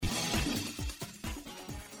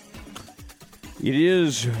It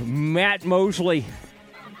is Matt Mosley,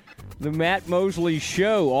 the Matt Mosley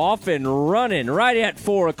Show, off and running right at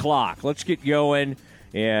 4 o'clock. Let's get going,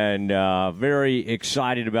 and very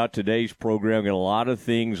excited about today's program. Got a lot of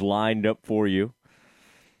things lined up for you.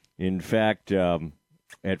 In fact, at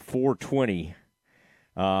 4:20,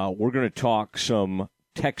 we're going to talk some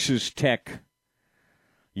Texas Tech,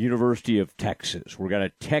 University of Texas. We've got a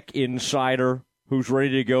Tech insider who's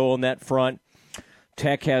ready to go on that front.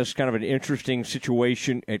 Tech has kind of an interesting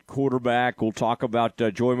situation at quarterback. We'll talk about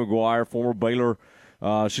Joey McGuire, former Baylor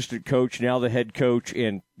assistant coach, now the head coach,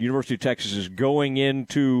 and University of Texas is going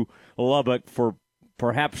into Lubbock for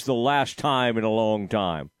perhaps the last time in a long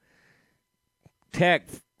time. Tech,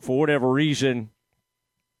 for whatever reason,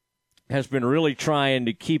 has been really trying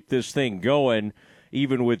to keep this thing going,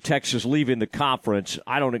 even with Texas leaving the conference.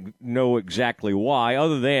 I don't know exactly why,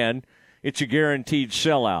 other than it's a guaranteed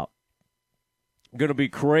sellout. Going to be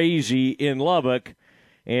crazy in Lubbock,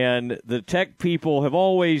 and the Tech people have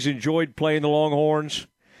always enjoyed playing the Longhorns,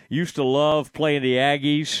 used to love playing the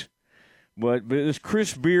Aggies, but this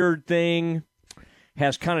Chris Beard thing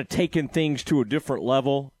has kind of taken things to a different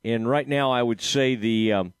level, and right now I would say I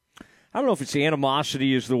don't know if it's the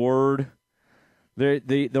animosity is the word,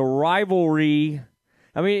 the rivalry.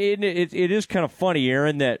 I mean, it is kind of funny,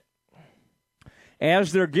 Aaron, that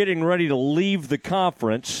as they're getting ready to leave the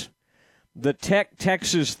conference, the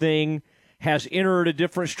Texas thing has entered a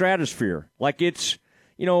different stratosphere. Like it's,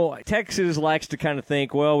 Texas likes to kind of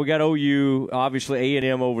think, well, we got OU, obviously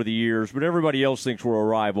A&M over the years, but everybody else thinks we're a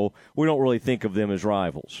rival. We don't really think of them as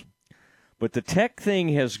rivals. But the Tech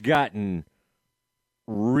thing has gotten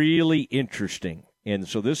really interesting. And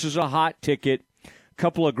so this is a hot ticket. A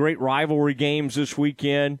couple of great rivalry games this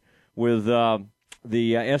weekend with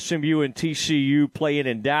the SMU and TCU playing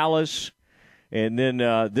in Dallas. And then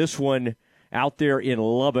this one out there in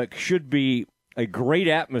Lubbock should be a great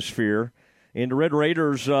atmosphere. And the Red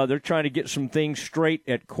Raiders, they're trying to get some things straight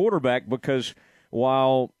at quarterback because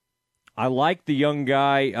while I like the young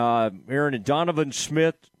guy, Aaron, Donovan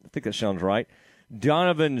Smith, I think that sounds right.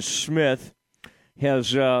 Donovan Smith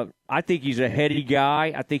has, I think he's a heady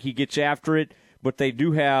guy. I think he gets after it. But they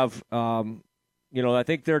do have, I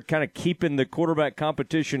think they're kind of keeping the quarterback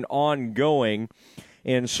competition ongoing.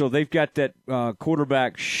 And so they've got that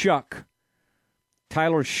quarterback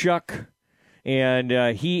Tyler Shuck, and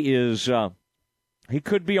he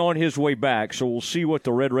could be on his way back. So we'll see what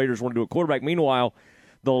the Red Raiders want to do at quarterback. Meanwhile,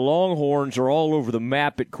 the Longhorns are all over the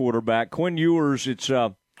map at quarterback. Quinn Ewers, it's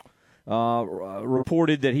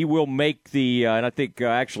reported that he will make and I think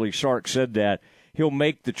actually Sark said that, he'll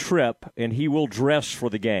make the trip and he will dress for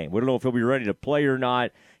the game. We don't know if he'll be ready to play or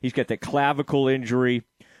not. He's got that clavicle injury.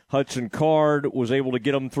 Hudson Card was able to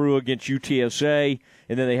get them through against UTSA,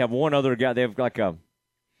 and then they have one other guy. They have like a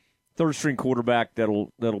third-string quarterback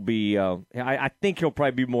that'll be. I think he'll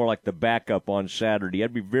probably be more like the backup on Saturday.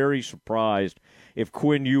 I'd be very surprised if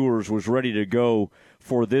Quinn Ewers was ready to go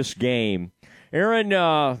for this game.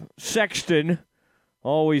 Aaron Sexton,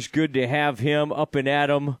 always good to have him up and at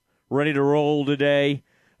 'em, ready to roll today.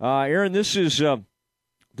 Aaron, this is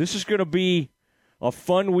going to be a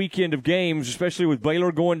fun weekend of games, especially with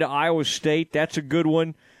Baylor going to Iowa State. That's a good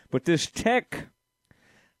one. But this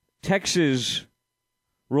Texas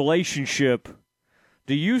relationship,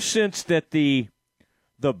 do you sense that the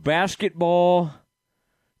basketball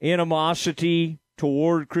animosity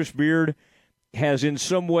toward Chris Beard has in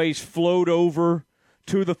some ways flowed over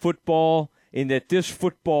to the football, in that this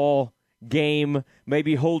football game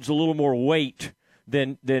maybe holds a little more weight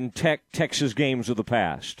than Texas games of the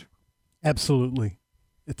past? Absolutely.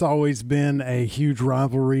 It's always been a huge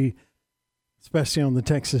rivalry, especially on the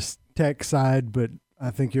Texas Tech side, but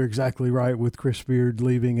I think you're exactly right with Chris Beard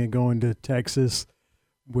leaving and going to Texas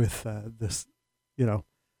with this,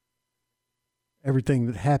 everything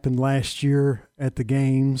that happened last year at the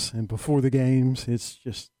games and before the games. It's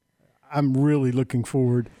just, I'm really looking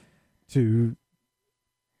forward to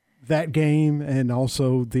that game and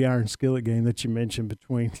also the Iron Skillet game that you mentioned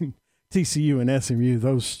between TCU and SMU.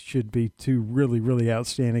 Those should be two really, really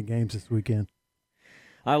outstanding games this weekend.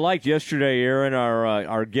 I liked yesterday, Aaron,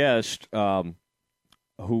 our guest,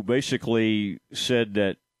 who basically said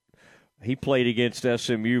that he played against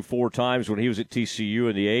SMU 4 times when he was at TCU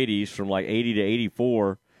in the 80s, from like 80 to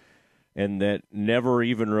 84, and that never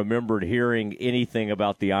even remembered hearing anything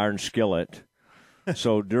about the Iron Skillet.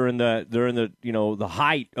 So during the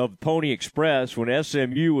height of Pony Express, when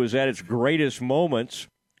SMU was at its greatest moments,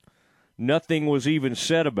 nothing was even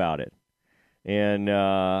said about it, and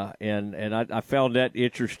I found that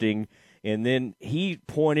interesting. And then he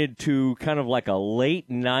pointed to kind of like a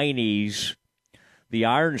late 90s the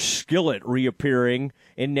iron skillet reappearing,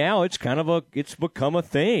 and now it's it's become a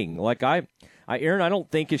thing. Like Aaron, I don't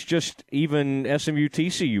think it's just even SMU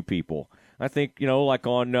TCU people. I think, like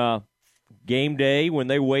on game day when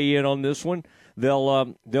they weigh in on this one,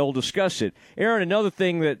 they'll discuss it. Aaron, another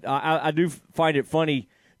thing that I do find it funny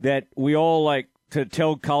that we all like to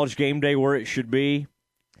tell College Game Day where it should be,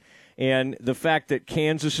 and the fact that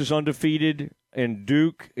Kansas is undefeated and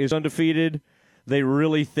Duke is undefeated, they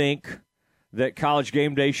really think that College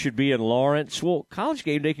Game Day should be in Lawrence. Well, College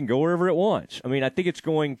Game Day can go wherever it wants. I mean, I think it's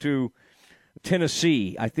going to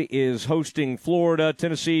Tennessee. I think is hosting Florida.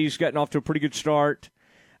 Tennessee's gotten off to a pretty good start.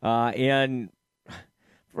 And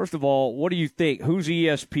first of all, what do you think? Who's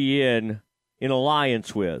ESPN in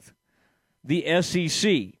alliance with? The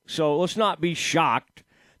SEC. So let's not be shocked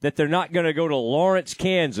that they're not going to go to Lawrence,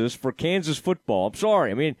 Kansas for Kansas football. I'm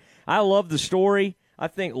sorry. I mean, I love the story. I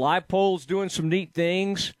think Leipold's doing some neat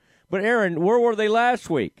things. But, Aaron, where were they last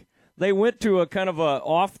week? They went to a kind of a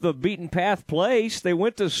off-the-beaten-path place. They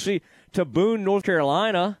went to Boone, North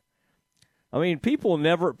Carolina. I mean,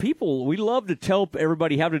 we love to tell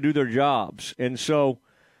everybody how to do their jobs. And so,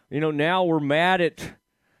 now we're mad at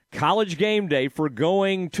College Game Day for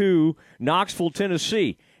going to Knoxville,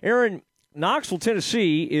 Tennessee. Aaron, Knoxville,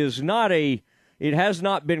 Tennessee it has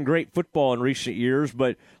not been great football in recent years,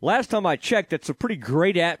 but last time I checked, it's a pretty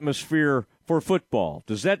great atmosphere for football.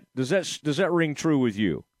 Does that ring true with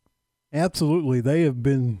you? Absolutely. They have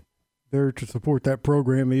been there to support that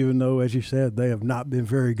program, even though, as you said, they have not been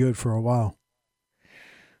very good for a while.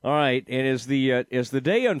 All right, and as the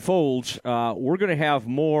day unfolds, we're going to have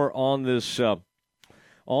more on this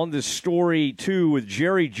story too with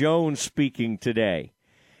Jerry Jones speaking today,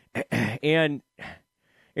 and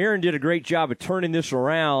Aaron did a great job of turning this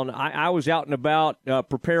around. I was out and about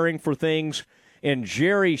preparing for things, and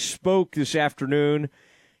Jerry spoke this afternoon,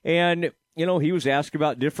 and he was asked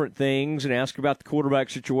about different things and asked about the quarterback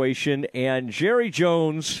situation, and Jerry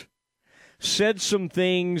Jones said some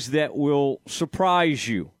things that will surprise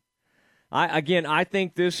you. I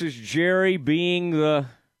think this is Jerry being the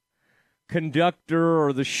conductor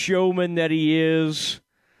or the showman that he is.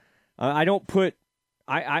 I don't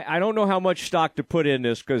know how much stock to put in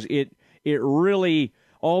this because it really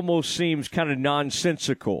almost seems kind of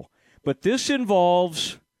nonsensical. But this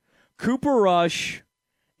involves Cooper Rush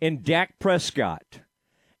and Dak Prescott,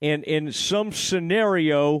 and in some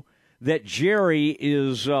scenario that Jerry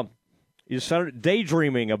is sort of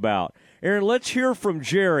daydreaming about. Aaron, let's hear from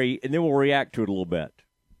Jerry, and then we'll react to it a little bit.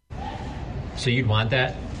 So you'd want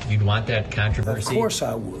that? You'd want that controversy? Of course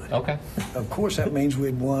I would. Okay. Of course that means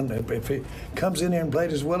we'd won. If it comes in here and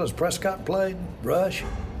played as well as Prescott played, Rush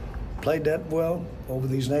played that well over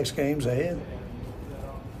these next games ahead,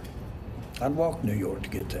 I'd walk New York to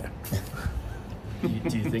get there.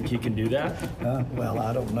 Do you think he can do that? Well,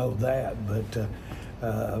 I don't know that, but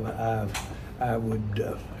I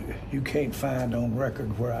would. You can't find on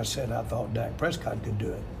record where I said I thought Dak Prescott could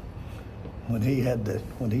do it when he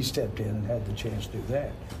stepped in and had the chance to do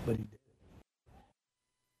that, but he did.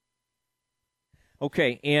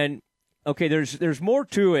 Okay, there's more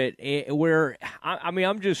to it. Where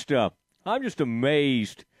I'm just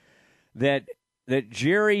amazed that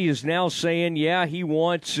Jerry is now saying, yeah, he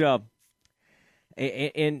wants.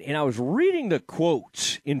 And I was reading the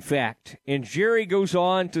quotes, in fact, and Jerry goes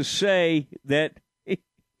on to say that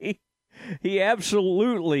he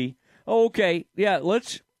absolutely. Oh, okay, yeah.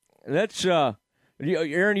 Let's.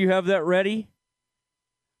 Aaron, you have that ready?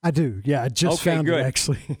 I do. Yeah, I just found good. It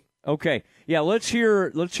actually. Okay, yeah. Let's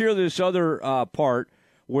hear this other part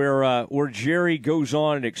where Jerry goes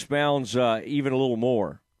on and expounds even a little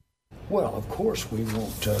more. Well, of course we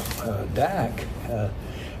want Dak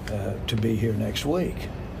to be here next week.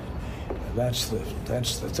 That's the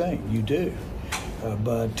thing. You do.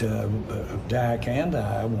 But Dak and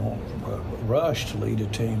I want Rush to lead a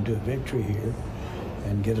team to a victory here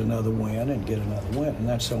and get another win. And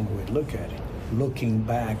that's the only way to look at it. Looking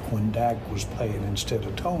back when Dak was playing instead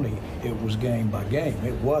of Tony, it was game by game.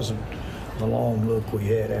 It wasn't the long look we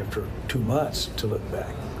had after 2 months to look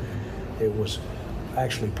back. It was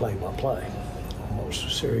actually play by play,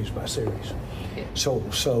 almost series by series.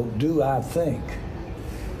 So do I think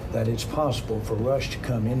that it's possible for Rush to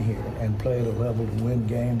come in here and play at a level to win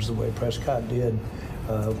games the way Prescott did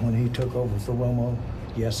when he took over for Romo?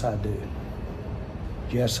 Yes, I do.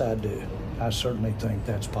 Yes, I do. I certainly think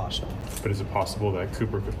that's possible. But is it possible that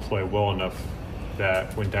Cooper could play well enough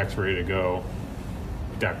that when Dak's ready to go,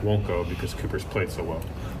 Dak won't go because Cooper's played so well?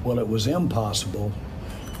 Well, it was impossible,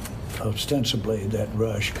 ostensibly, that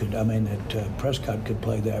Prescott could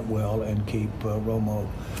play that well and keep Romo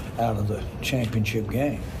out of the championship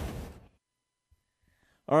game.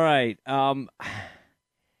 All right.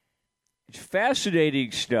 It's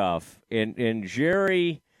fascinating stuff. And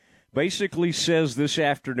Jerry basically says this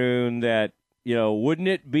afternoon that, wouldn't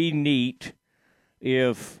it be neat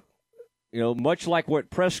if, much like what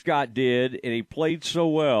Prescott did, and he played so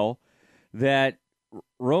well, that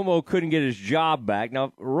Romo couldn't get his job back.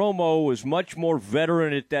 Now, Romo was much more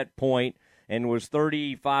veteran at that point and was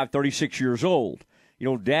 35, 36 years old.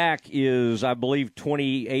 Dak is, I believe,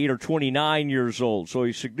 28 or 29 years old, so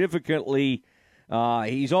he's significantly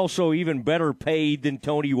he's also even better paid than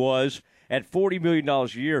Tony was at $40 million a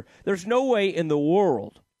year. There's no way in the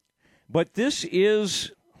world. But this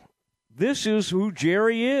is who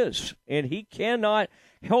Jerry is, and he cannot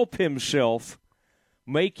help himself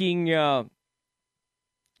making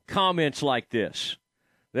comments like this.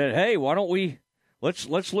 That, hey, why don't we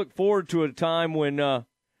let's look forward to a time when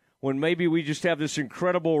maybe we just have this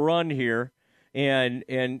incredible run here, and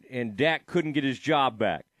Dak couldn't get his job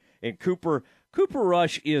back, and Cooper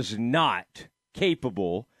Rush is not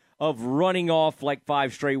capable of running off like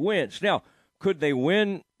 5 straight wins. Now, could they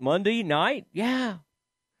win Monday night? Yeah.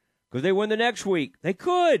 Could they win the next week? They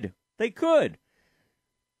could.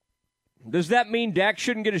 Does that mean Dak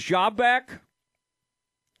shouldn't get his job back?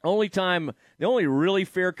 The only really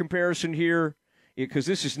fair comparison here, because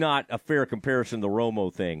this is not a fair comparison, the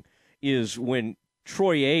Romo thing, is when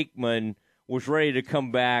Troy Aikman was ready to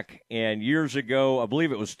come back, and years ago, I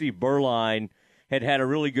believe it was Steve Berline, had a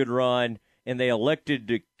really good run, and they elected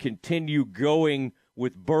to continue going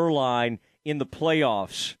with Berline in the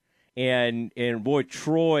playoffs. And boy,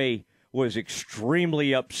 Troy was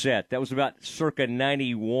extremely upset. That was about circa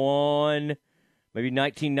 91, maybe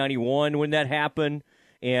 1991 when that happened.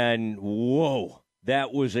 And whoa,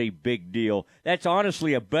 that was a big deal. That's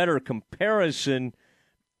honestly a better comparison,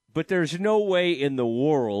 but there's no way in the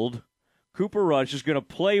world Cooper Rush is going to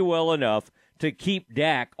play well enough to keep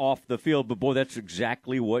Dak off the field. But, boy, that's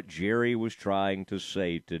exactly what Jerry was trying to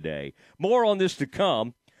say today. More on this to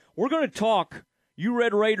come. We're going to talk. You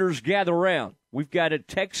Red Raiders, gather around. We've got a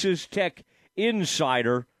Texas Tech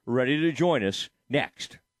insider ready to join us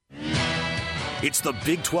next. It's the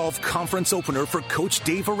Big 12 conference opener for Coach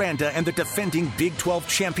Dave Aranda and the defending Big 12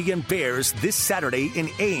 champion Bears this Saturday in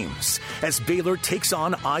Ames as Baylor takes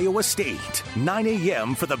on Iowa State. 9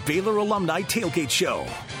 a.m. for the Baylor Alumni Tailgate Show.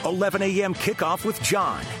 11 a.m. kickoff with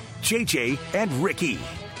John, JJ, and Ricky.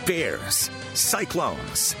 Bears,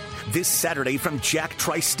 Cyclones. This Saturday from Jack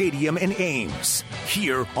Trice Stadium in Ames.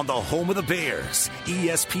 Here on the home of the Bears,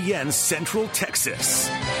 ESPN Central Texas.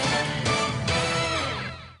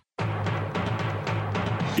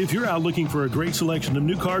 If you're out looking for a great selection of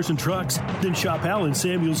new cars and trucks, then shop Allen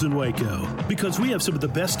Samuels in Waco. Because we have some of the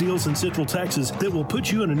best deals in Central Texas that will put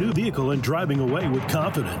you in a new vehicle and driving away with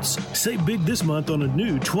confidence. Save big this month on a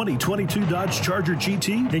new 2022 Dodge Charger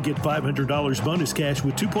GT and get $500 bonus cash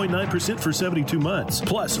with 2.9% for 72 months.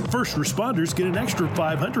 Plus, first responders get an extra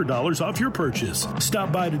 $500 off your purchase.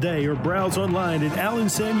 Stop by today or browse online at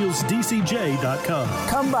AllenSamuelsDCJ.com.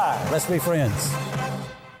 Come by. Let's be friends.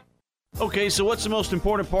 Okay, so what's the most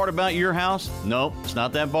important part about your house? Nope, it's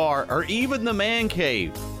not that bar or even the man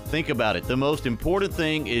cave. Think about it. The most important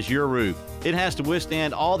thing is your roof. It has to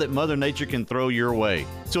withstand all that Mother Nature can throw your way.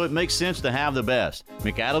 So it makes sense to have the best.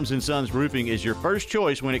 McAdams & Sons Roofing is your first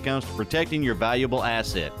choice when it comes to protecting your valuable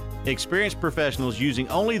asset. Experienced professionals using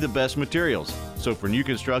only the best materials. So for new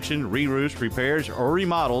construction, re-roofs, repairs, or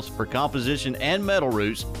remodels for composition and metal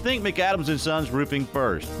roofs, think McAdams & Sons Roofing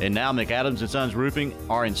first. And now McAdams & Sons Roofing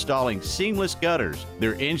are installing seamless gutters.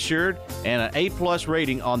 They're insured and an A+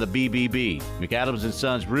 rating on the BBB. McAdams &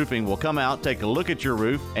 Sons Roofing will come out, take a look at your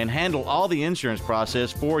roof, and handle all the insurance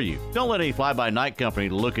process for you. Don't let any fly-by-night company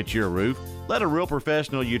look at your roof. Let a real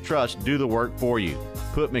professional you trust do the work for you.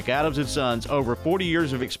 Put McAdams & Sons over 40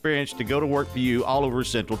 years of experience to go to work for you all over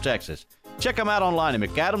Central Texas. Check them out online at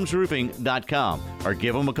McAdamsRoofing.com or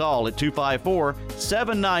give them a call at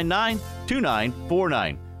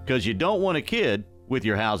 254-799-2949 because you don't want a kid with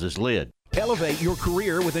your house's lid. Elevate your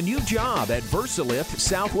career with a new job at VersaLift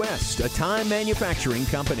Southwest, a time manufacturing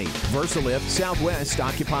company. VersaLift Southwest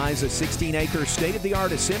occupies a 16-acre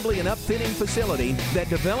state-of-the-art assembly and upfitting facility that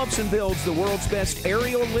develops and builds the world's best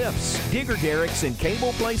aerial lifts, digger derricks, and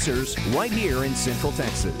cable placers right here in Central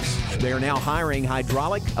Texas. They are now hiring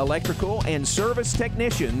hydraulic, electrical, and service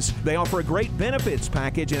technicians. They offer a great benefits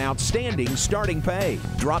package and outstanding starting pay.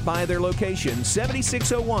 Drop by their location,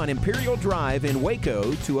 7601 Imperial Drive in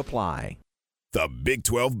Waco, to apply. The Big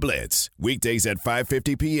 12 Blitz, weekdays at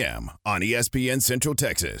 5:50 p.m. on ESPN Central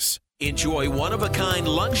Texas. Enjoy one-of-a-kind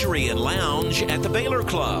luxury and lounge at the Baylor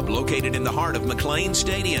Club, located in the heart of McLean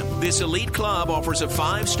Stadium. This elite club offers a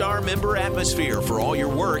 5-star member atmosphere for all your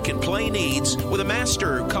work and play needs with a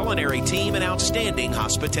master culinary team and outstanding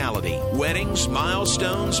hospitality. Weddings,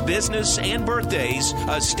 milestones, business, and birthdays.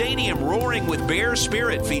 A stadium roaring with Bear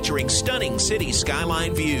spirit featuring stunning city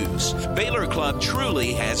skyline views. Baylor Club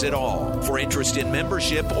truly has it all. For interest in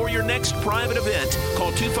membership or your next private event,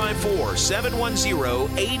 call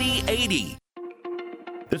 254-710-8080.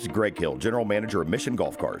 This is Greg Hill, General Manager of Mission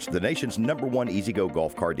Golf Cars, the nation's #1 E-Z-GO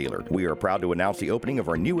golf car dealer. We are proud to announce the opening of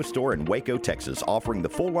our newest store in Waco, Texas, offering the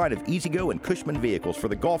full line of E-Z-GO and Cushman vehicles for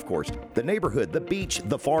the golf course, the neighborhood, the beach,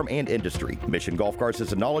 the farm, and industry. Mission Golf Cars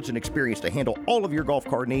has the knowledge and experience to handle all of your golf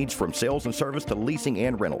car needs, from sales and service to leasing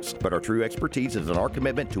and rentals. But our true expertise is in our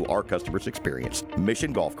commitment to our customers' experience.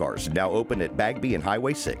 Mission Golf Cars, now open at Bagby and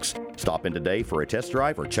Highway 6. Stop in today for a test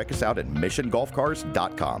drive or check us out at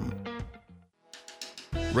missiongolfcars.com.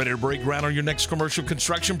 Ready to break ground on your next commercial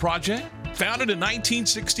construction project? Founded in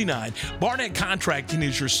 1969, Barnett Contracting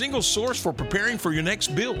is your single source for preparing for your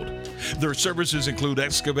next build. Their services include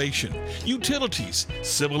excavation, utilities,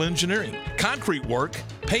 civil engineering, concrete work,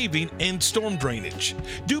 paving, and storm drainage.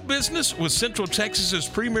 Do business with Central Texas's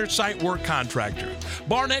premier site work contractor,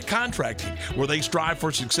 Barnett Contracting, where they strive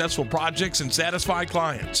for successful projects and satisfy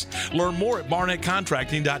clients. Learn more at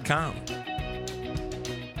barnettcontracting.com.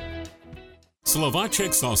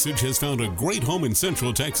 Slovacek Sausage has found a great home in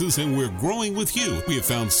Central Texas, and we're growing with you. We have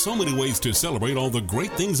found so many ways to celebrate all the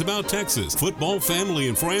great things about Texas. Football, family,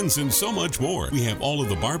 and friends, and so much more. We have all of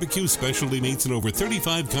the barbecue specialty meats and over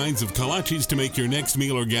 35 kinds of kolaches to make your next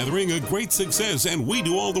meal or gathering a great success, and we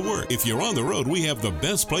do all the work. If you're on the road, we have the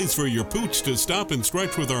best place for your pooch to stop and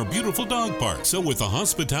stretch with our beautiful dog park. So with the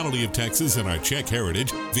hospitality of Texas and our Czech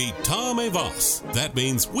heritage, Vítame vás. That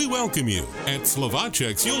means we welcome you. At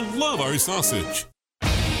Slovacek's, you'll love our sausage.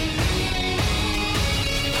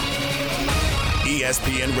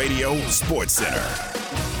 ESPN Radio Sports Center.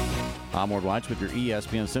 I'm Ward Weitz with your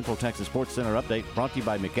ESPN Central Texas Sports Center update, brought to you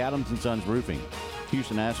by McAdams & Sons Roofing.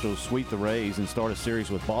 Houston Astros sweep the Rays and start a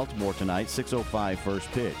series with Baltimore tonight, 6:05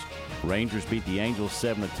 first pitch. Rangers beat the Angels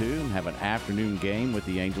 7-2 and have an afternoon game with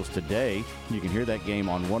the Angels today. You can hear that game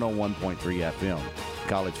on 101.3 FM.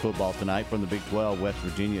 College football tonight from the Big 12. West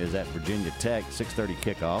Virginia is at Virginia Tech, 6:30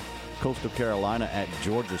 kickoff. Coastal Carolina at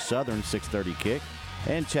Georgia Southern, 6:30 kick.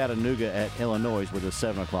 And Chattanooga at Illinois with a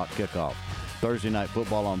 7 o'clock kickoff. Thursday night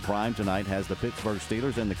football on Prime tonight has the Pittsburgh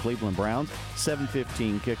Steelers and the Cleveland Browns,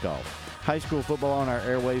 7:15 kickoff. High school football on our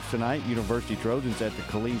airwaves tonight. University Trojans at the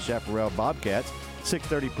Colleen Chaparral Bobcats,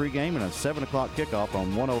 6:30 pregame and a 7 o'clock kickoff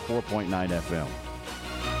on 104.9 FM.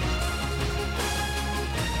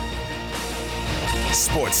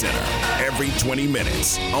 Sports Center, every 20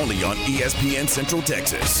 minutes, only on ESPN Central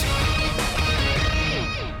Texas.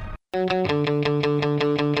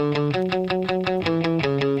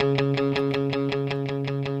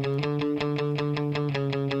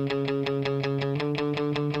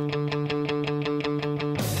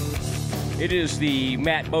 It is the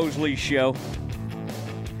Matt Mosley Show,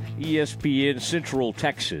 ESPN Central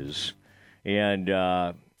Texas, and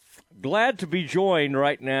glad to be joined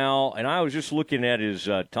right now. And I was just looking at his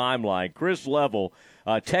timeline. Chris Level,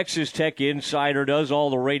 Texas Tech insider, does all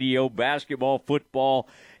the radio, basketball, football.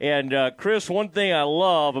 And Chris, one thing I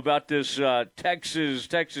love about this Texas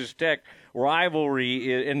Tech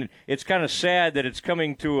rivalry, and it's kind of sad that it's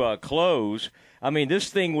coming to a close. I mean, this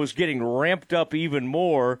thing was getting ramped up even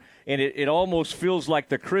more, and it almost feels like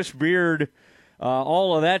the Chris Beard,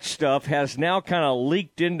 all of that stuff has now kind of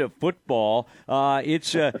leaked into football.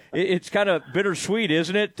 It's kind of bittersweet,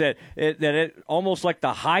 isn't it? That it almost like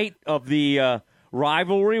the height of the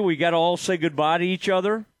rivalry, we got to all say goodbye to each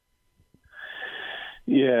other.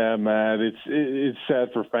 Yeah, Matt, it's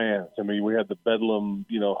sad for fans. I mean, we had the Bedlam,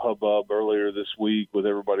 hubbub earlier this week with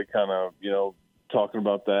everybody kind of, talking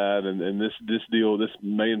about that, and this deal. This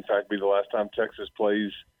may in fact be the last time Texas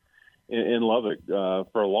plays in Lubbock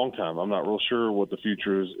for a long time. I'm not real sure what the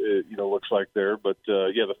future is, looks like there, but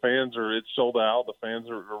the fans it's sold out. The fans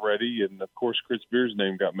are ready, and of course, Chris Beard's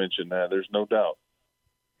name got mentioned. There's no doubt.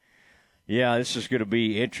 Yeah, this is going to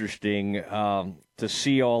be interesting to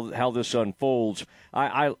see how this unfolds.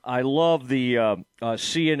 I love the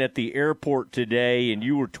seeing at the airport today, and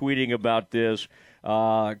you were tweeting about this,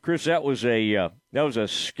 Chris. That was a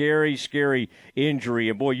scary injury,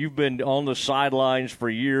 and boy, you've been on the sidelines for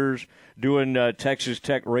years doing Texas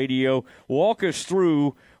Tech radio. Walk us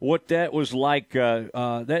through what that was like.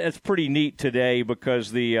 That's pretty neat today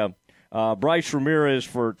because the Bryce Ramirez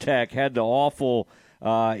for Tech had the awful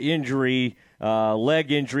injury,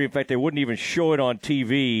 leg injury. In fact, they wouldn't even show it on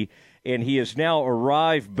TV. and he has now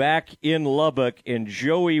arrived back in Lubbock, and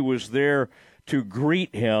Joey was there to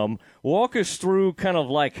greet him. Walk us through kind of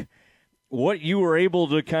like what you were able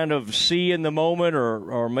to kind of see in the moment,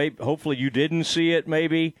 or maybe hopefully you didn't see it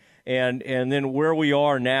maybe, and then where we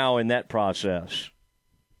are now in that process.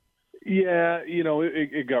 Yeah,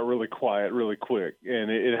 it got really quiet really quick, and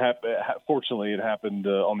it happened. Fortunately, it happened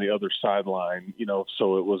on the other sideline,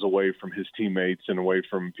 so it was away from his teammates and away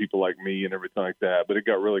from people like me and everything like that. But it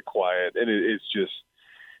got really quiet, and it's just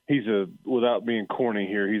without being corny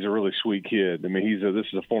here, he's a really sweet kid. I mean, this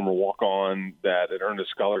is a former walk-on that had earned a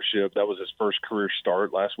scholarship. That was his first career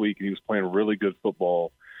start last week, and he was playing really good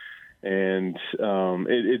football. And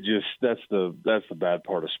that's the bad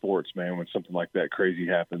part of sports, man, when something like that crazy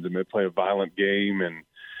happens. I mean, they play a violent game, and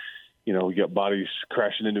we got bodies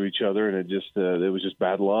crashing into each other, and it was just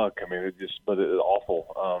bad luck. I mean, but it was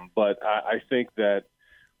awful. But I think that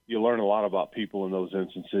you learn a lot about people in those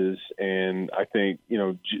instances, and I think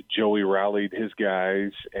Joey rallied his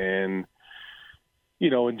guys, and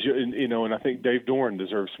and I think Dave Doran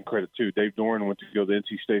deserves some credit too. Dave Doran went to go, the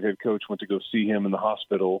NC State head coach went to go see him in the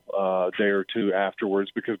hospital a day or two afterwards,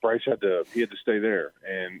 because Bryce had to stay there,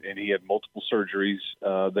 and he had multiple surgeries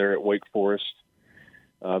there at Wake Forest,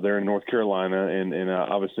 there in North Carolina, and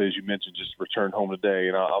obviously, as you mentioned, just returned home today.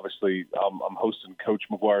 And obviously, I'm hosting Coach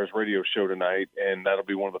McGuire's radio show tonight, and that'll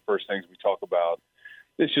be one of the first things we talk about.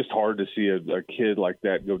 It's just hard to see a kid like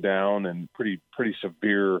that go down, and pretty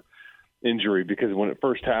severe injury, because when it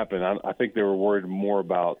first happened, I think they were worried more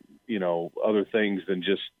about other things than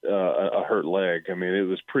just a hurt leg. I mean, it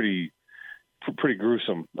was pretty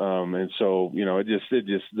gruesome, and so it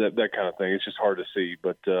just that kind of thing. It's just hard to see,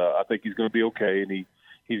 but I think he's going to be okay, and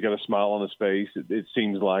he's got a smile on his face. It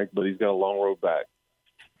seems like, but he's got a long road back.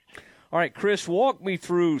 All right, Chris, walk me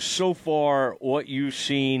through so far what you've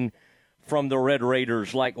seen from the Red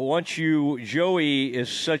Raiders. Like, Joey is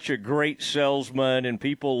such a great salesman, and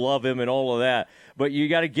people love him and all of that, but you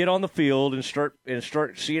got to get on the field and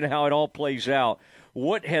start seeing how it all plays out.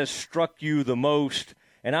 What has struck you the most?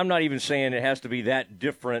 And I'm not even saying it has to be that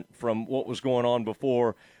different from what was going on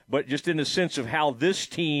before, but just in the sense of how this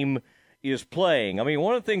team is playing. I mean,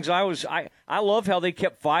 one of the things I love how they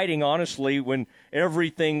kept fighting, honestly, when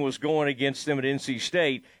everything was going against them at NC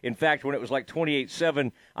State. In fact, when it was like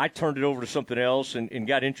 28-7, I turned it over to something else and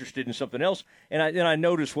got interested in something else. And then I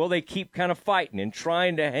noticed, well, they keep kind of fighting and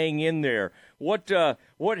trying to hang in there. What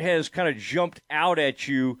has kind of jumped out at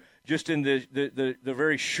you just in the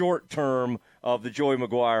very short term of the Joey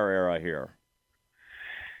McGuire era here?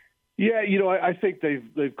 Yeah, I think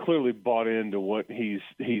they've clearly bought into what he's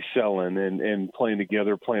selling and playing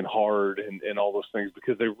together, playing hard, and all those things,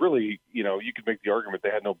 because they really, you could make the argument they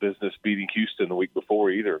had no business beating Houston the week before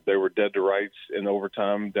either. They were dead to rights in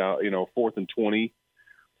overtime, down 4th and 20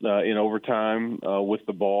 in overtime with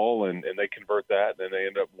the ball, and they convert that, and they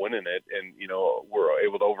end up winning it, and were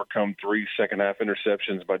able to overcome 3 second-half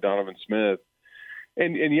interceptions by Donovan Smith.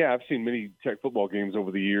 And yeah, I've seen many Tech football games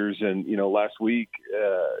over the years, and last week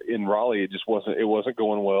in Raleigh, it wasn't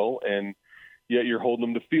going well, and yet you're holding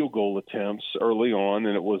them to field goal attempts early on,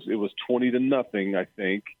 and it was 20-0, I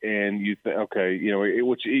think, and you think, okay,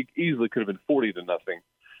 which easily could have been 40-0,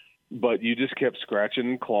 but you just kept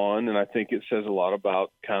scratching and clawing, and I think it says a lot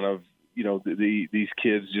about kind of these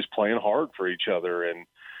kids just playing hard for each other, and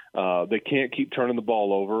they can't keep turning the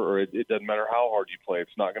ball over, or it doesn't matter how hard you play,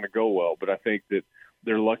 it's not going to go well. But I think that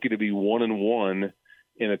they're lucky to be 1-1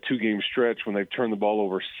 in a 2-game stretch when they've turned the ball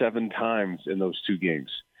over 7 times in those 2 games.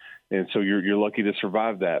 And so you're lucky to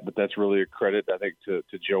survive that. But that's really a credit, I think, to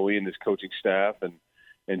Joey and his coaching staff,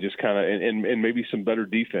 and just kind of and maybe some better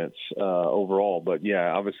defense overall. But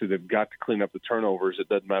yeah, obviously they've got to clean up the turnovers. It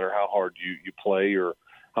doesn't matter how hard you play or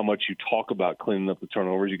how much you talk about cleaning up the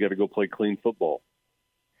turnovers. You got to go play clean football.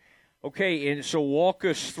 Okay, and so walk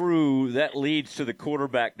us through, that leads to the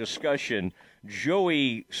quarterback discussion.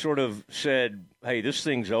 Joey sort of said, hey, this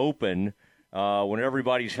thing's open. When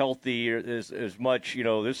everybody's healthy as much,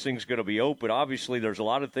 this thing's going to be open. Obviously, there's a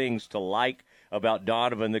lot of things to like about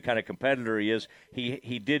Donovan, the kind of competitor he is.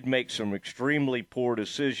 He did make some extremely poor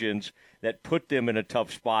decisions that put them in a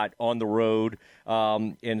tough spot on the road.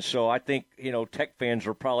 And so I think, Tech fans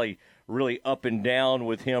are probably really up and down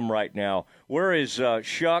with him right now. Where is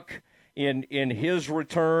Shuck in his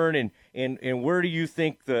return, and where do you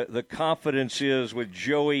think the confidence is with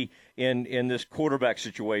Joey in this quarterback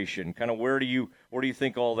situation? Kind of where do you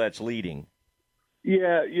think all that's leading?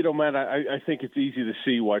 Yeah, Matt, I think it's easy to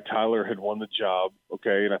see why Tyler had won the job,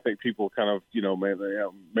 okay? And I think people kind of,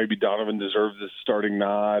 maybe Donovan deserves this starting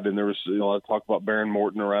nod, and there was a lot of talk about Baron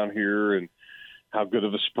Morton around here, and how good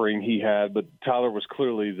of a spring he had. But Tyler was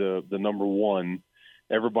clearly the number one.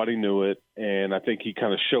 Everybody knew it, and I think he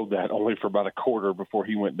kind of showed that only for about a quarter before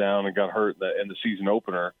he went down and got hurt in the season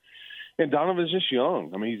opener. And Donovan's just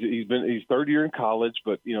young. I mean, he's third year in college,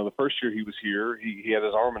 but the first year he was here, he had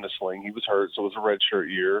his arm in a sling. He was hurt, so it was a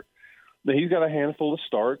redshirt year. But he's got a handful of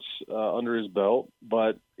starts under his belt,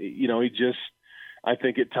 but I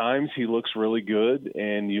think at times he looks really good,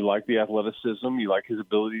 and you like the athleticism, you like his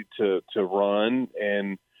ability to run,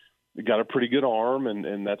 and got a pretty good arm,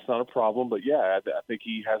 and that's not a problem. But, yeah, I think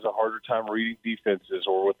he has a harder time reading defenses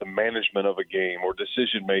or with the management of a game or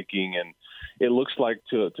decision-making. And it looks like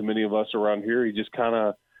to many of us around here, he just kind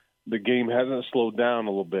of – the game hasn't slowed down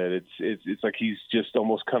a little bit. It's like he's just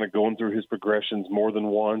almost kind of going through his progressions more than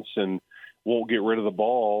once and won't get rid of the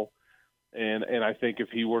ball. And I think if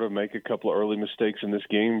he were to make a couple of early mistakes in this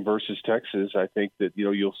game versus Texas, I think that,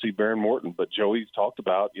 you'll see Behren Morton. But Joey's talked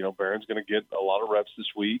about, Behrens going to get a lot of reps this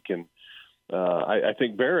week. And I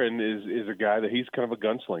think Behren is a guy that he's kind of a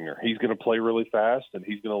gunslinger. He's going to play really fast, and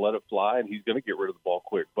he's going to let it fly, and he's going to get rid of the ball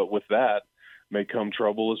quick. But with that may come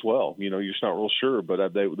trouble as well. You're just not real sure.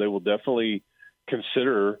 But they will definitely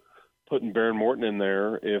consider putting Behren Morton in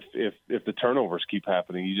there if the turnovers keep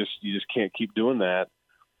happening. You just can't keep doing that.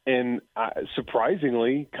 And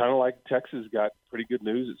surprisingly, kind of like Texas got pretty good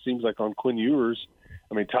news, it seems like, on Quinn Ewers.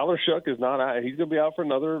 I mean, Tyler Shuck is not out. He's going to be out for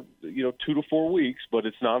another, 2 to 4 weeks, but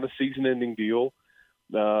it's not a season-ending deal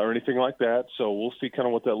or anything like that. So we'll see kind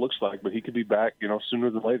of what that looks like. But he could be back, sooner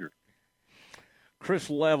than later. Chris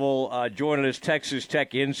Level joining us, Texas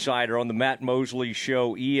Tech insider on the Matt Mosley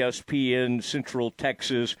Show, ESPN Central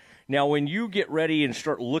Texas. Now, when you get ready and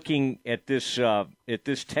start looking at this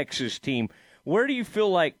Texas team, where do you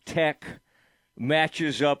feel like Tech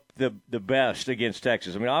matches up the best against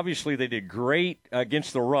Texas? I mean, obviously they did great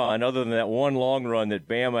against the run, other than that one long run that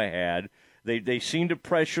Bama had. They seem to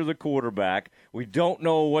pressure the quarterback. We don't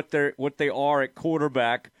know what they are at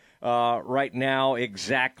quarterback right now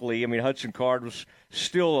exactly. I mean, Hudson Card was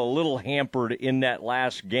still a little hampered in that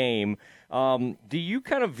last game. Do you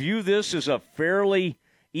kind of view this as a fairly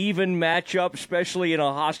even matchup, especially in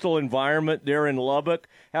a hostile environment there in Lubbock?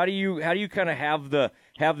 How do you kind of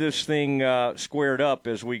have this thing squared up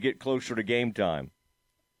as we get closer to game time?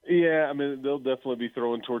 Yeah, I mean, they'll definitely be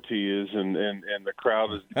throwing tortillas, and the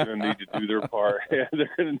crowd is going to need to do their part. Yeah, they're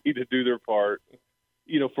going to need to do their part.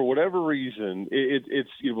 For whatever reason, it's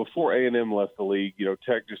before A&M left the league,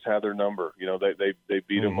 Tech just had their number. They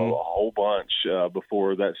beat them a whole bunch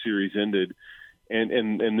before that series ended.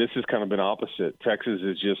 And this has kind of been opposite. Texas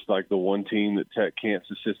is just like the one team that Tech can't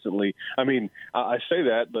consistently. I mean, I say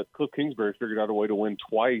that, but Cliff Kingsbury figured out a way to win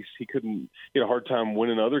twice. He had a hard time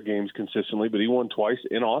winning other games consistently, but he won twice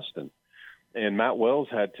in Austin. And Matt Wells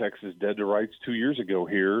had Texas dead to rights 2 years ago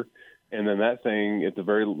here. And then that thing at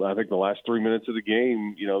the last 3 minutes of the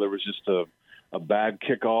game, there was just a bad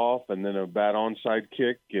kickoff and then a bad onside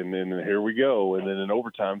kick. And then here we go. And then in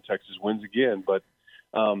overtime, Texas wins again. But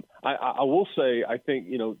I will say, I think,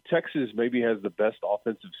 Texas maybe has the best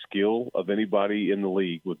offensive skill of anybody in the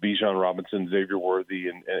league with Bijan Robinson, Xavier Worthy,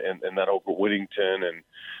 and that whole Whittington and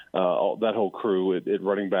that whole crew at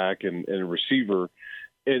running back and receiver.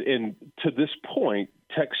 And to this point,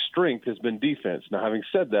 Tech's strength has been defense. Now, having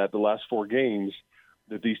said that, the last 4 games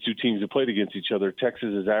that these two teams have played against each other,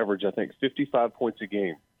 Texas has averaged, I think, 55 points a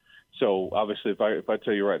game. So, obviously, if I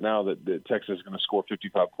tell you right now that Texas is going to score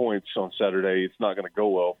 55 points on Saturday, it's not going to go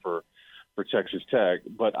well for Texas Tech.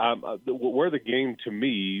 But where the game, to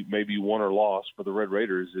me, may be won or lost for the Red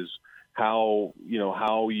Raiders is how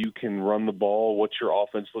you can run the ball, what your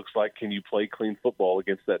offense looks like. Can you play clean football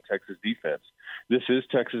against that Texas defense? This is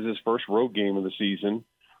Texas's first road game of the season.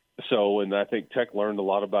 So, and I think Tech learned a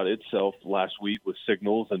lot about itself last week with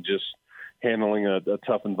signals and just handling a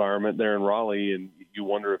tough environment there in Raleigh, and you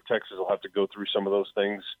wonder if Texas will have to go through some of those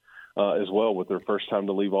things as well with their first time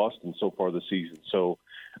to leave Austin so far this season. So,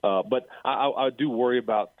 but I do worry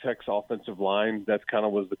about Tech's offensive line. That kind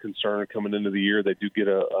of was the concern coming into the year. They do get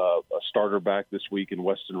a starter back this week in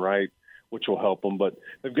Weston Wright, which will help them, but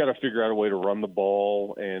they've got to figure out a way to run the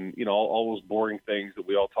ball and, all those boring things that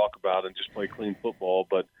we all talk about and just play clean football.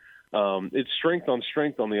 But it's strength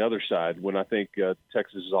on the other side when I think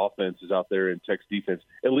Texas's offense is out there in Tech's defense,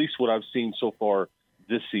 at least what I've seen so far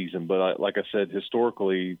this season. But like I said,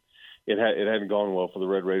 historically, it hadn't gone well for the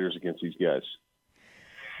Red Raiders against these guys.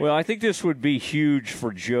 Well, I think this would be huge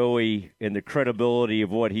for Joey and the credibility of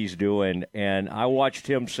what he's doing. And I watched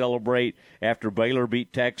him celebrate after Baylor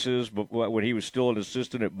beat Texas, but when he was still an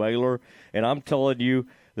assistant at Baylor. And I'm telling you,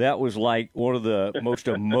 that was like one of the most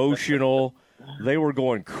emotional they were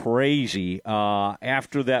going crazy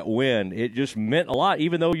after that win. It just meant a lot,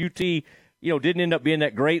 even though UT didn't end up being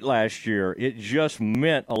that great last year. It just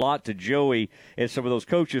meant a lot to Joey and some of those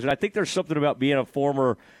coaches. And I think there's something about being a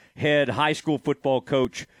former head high school football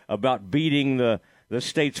coach about beating the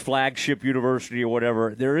state's flagship university or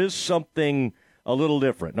whatever. There is something a little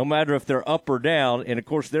different, no matter if they're up or down. And, of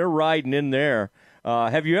course, they're riding in there.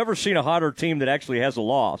 Have you ever seen a hotter team that actually has a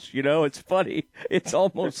loss? It's funny. It's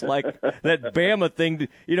almost like that Bama thing.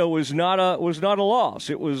 Was not a loss.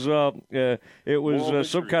 It was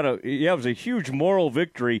some kind of it was a huge moral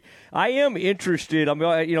victory. I am interested. I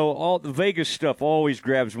mean, all the Vegas stuff always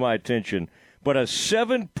grabs my attention, but a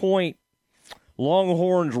 7-point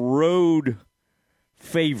Longhorns road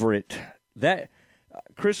favorite that.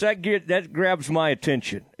 Chris, that grabs my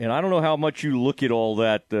attention, and I don't know how much you look at all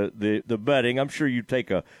that, the betting. I'm sure you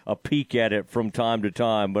take a peek at it from time to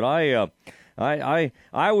time, but I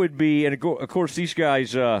would be, and of course these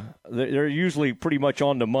guys, they're usually pretty much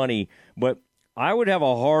on the money, but I would have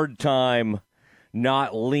a hard time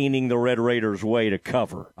not leaning the Red Raiders' way to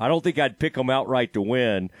cover. I don't think I'd pick them outright to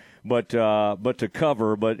win, but to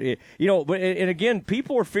cover. But and again,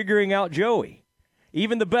 people are figuring out Joey.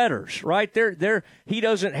 Even the bettors, right? He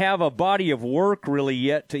doesn't have a body of work really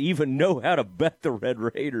yet to even know how to bet the Red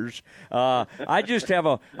Raiders. I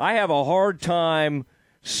have a hard time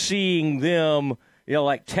seeing them,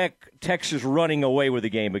 like Texas running away with the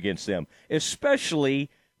game against them, especially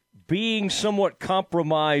being somewhat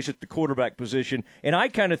compromised at the quarterback position. And I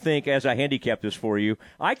kind of think, as I handicap this for you,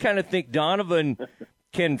 I kind of think Donovan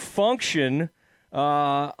can function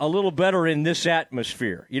a little better in this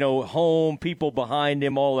atmosphere, home, people behind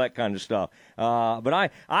him, all that kind of stuff.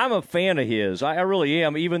 But I'm a fan of his. I really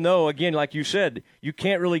am, even though, again, like you said, you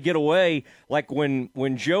can't really get away. Like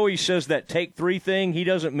when Joey says that take 3 thing, he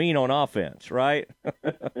doesn't mean on offense, right?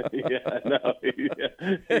 You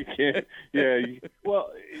can't. Yeah.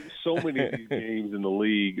 Well, so many of these games in the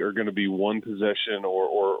league are going to be one possession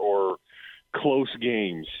or close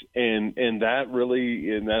games, and that really,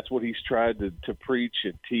 and that's what he's tried to preach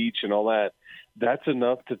and teach and all that. That's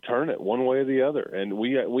enough to turn it one way or the other. And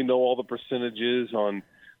we know all the percentages on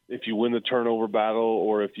if you win the turnover battle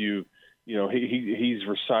or if he's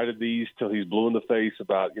recited these till he's blue in the face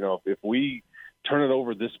about if we turn it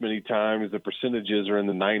over this many times, the percentages are in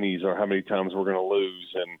the 90s or how many times we're going to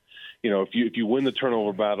lose. And if you win the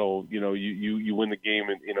turnover battle, you win the game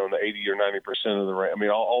in the 80 or 90% of the rate. I mean,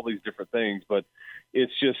 all these different things, but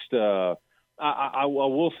it's just I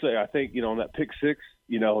will say I think on that pick 6,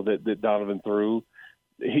 that Donovan threw,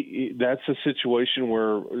 that's a situation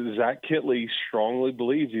where Zach Kitley strongly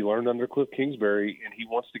believes he learned under Cliff Kingsbury, and he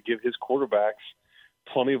wants to give his quarterbacks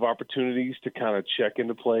plenty of opportunities to kind of check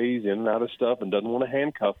into plays, in and out of stuff, and doesn't want to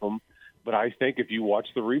handcuff them. But I think if you watch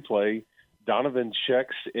the replay, Donovan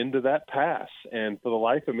checks into that pass, and for the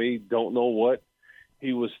life of me, don't know what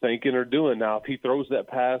he was thinking or doing. Now, if he throws that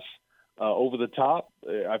pass over the top,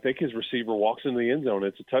 I think his receiver walks into the end zone.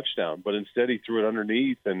 It's a touchdown, but instead he threw it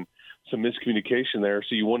underneath and some miscommunication there.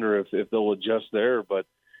 So you wonder if they'll adjust there, but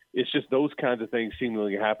it's just those kinds of things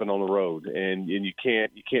seemingly happen on the road, and you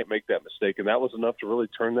can't make that mistake. And that was enough to really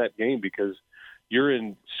turn that game because you're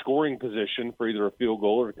in scoring position for either a field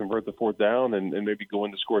goal or to convert the 4th down and maybe go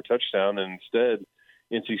in to score a touchdown. And instead,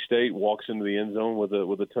 NC State walks into the end zone with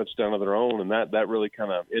a touchdown of their own, and that really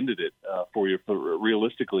kind of ended it for you,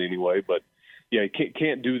 realistically anyway. But yeah, you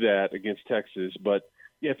can't do that against Texas. But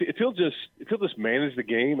yeah, if he'll just manage the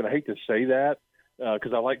game, and I hate to say that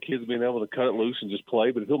because I like kids being able to cut it loose and just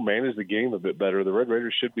play, but if he'll manage the game a bit better, the Red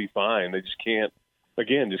Raiders should be fine. They just can't.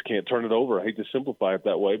 Again, just can't turn it over. I hate to simplify it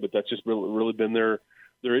that way, but that's just really been their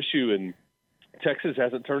issue. And Texas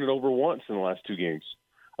hasn't turned it over once in the last 2 games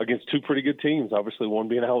against 2 pretty good teams. Obviously, one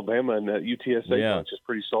being Alabama, and that UTSA bunch is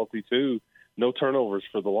pretty salty too. No turnovers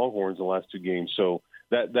for the Longhorns in the last 2 games. So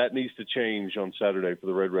that needs to change on Saturday for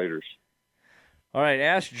the Red Raiders. All right,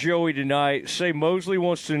 ask Joey tonight. Say Mosley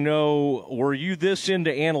wants to know, were you this into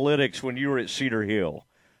analytics when you were at Cedar Hill?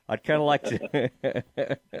 I'd kind of like to.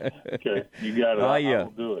 Okay, you got it. I will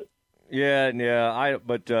do it. Yeah.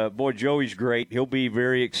 But boy, Joey's great. He'll be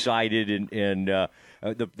very excited, and the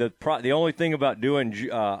only thing about doing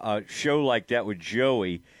a show like that with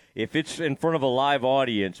Joey, if it's in front of a live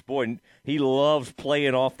audience, boy, he loves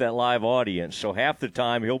playing off that live audience. So half the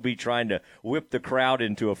time he'll be trying to whip the crowd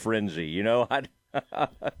into a frenzy. We've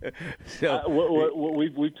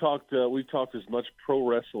talked as much pro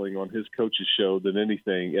wrestling on his coach's show than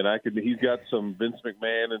anything, and he's got some Vince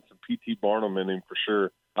McMahon and some P.T. Barnum in him for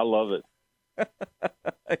sure. I love it.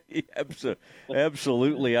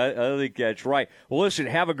 Absolutely. I think that's right. Well, listen,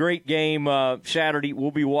 have a great game Saturday.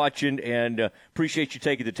 We'll be watching, and appreciate you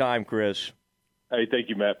taking the time, Chris. Hey, thank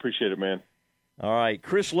you, Matt. Appreciate it, man. All right.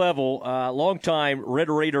 Chris Level, longtime Red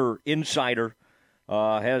Raider insider,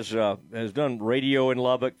 has done radio in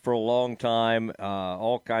Lubbock for a long time,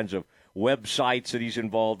 all kinds of websites that he's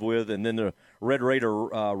involved with, and then the Red Raider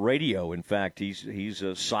radio. In fact, he's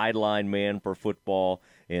a sideline man for football,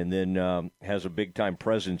 and then has a big-time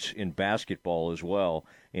presence in basketball as well.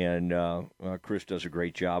 And Chris does a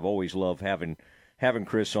great job. Always love having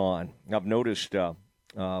Chris on. I've noticed, Aaron,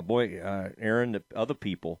 that other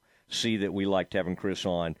people see that we liked having Chris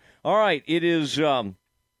on. All right, it is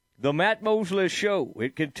the Matt Mosley Show.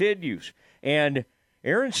 It continues. And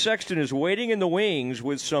Aaron Sexton is waiting in the wings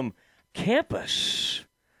with some Campus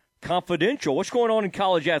Confidential. What's going on in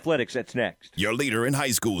college athletics? That's next. Your leader in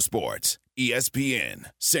high school sports,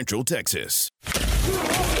 ESPN, Central Texas.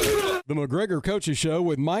 The McGregor Coaches Show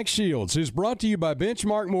with Mike Shields is brought to you by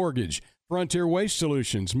Benchmark Mortgage, Frontier Waste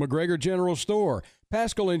Solutions, McGregor General Store,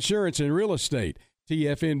 Pascal Insurance and Real Estate,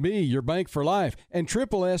 TFNB, your bank for life, and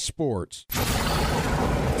Triple S Sports.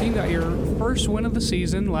 Team got your first win of the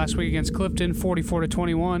season last week against Clifton,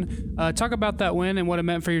 44-21. Talk about that win and what it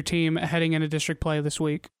meant for your team heading into district play this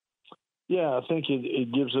week. Yeah, I think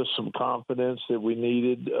it gives us some confidence that we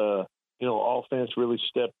needed. Offense really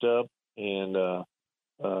stepped up and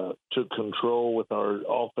took control with our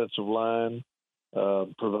offensive line,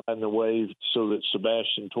 providing the way so that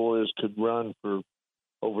Sebastian Torres could run for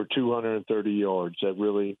over 230 yards. That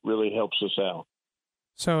really, really helps us out.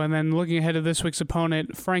 So, and then looking ahead to this week's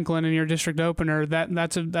opponent, Franklin, in your district opener,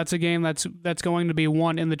 that's a game that's going to be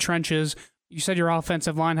won in the trenches. You said your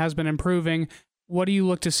offensive line has been improving. What do you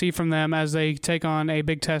look to see from them as they take on a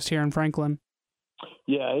big test here in Franklin?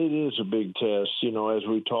 Yeah, it is a big test. As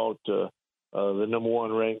we talked, the number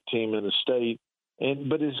one ranked team in the state,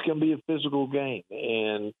 but it's going to be a physical game,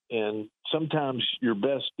 and sometimes your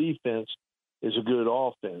best defense is a good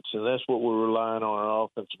offense, and that's what we're relying on our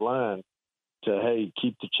offensive line to,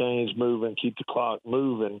 keep the chains moving, keep the clock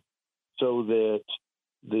moving, so that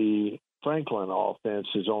the Franklin offense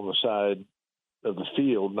is on the side of the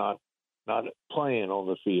field, not playing on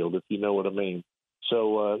the field, if you know what I mean.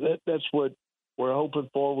 So that's what we're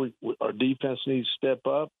hoping for. Our defense needs to step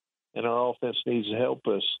up, and our offense needs to help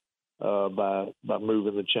us by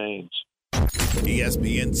moving the chains.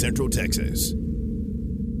 ESPN Central Texas.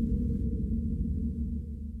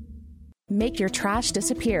 Make your trash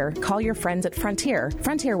disappear. Call your friends at Frontier.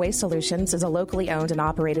 Frontier Waste Solutions is a locally owned and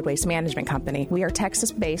operated waste management company. We are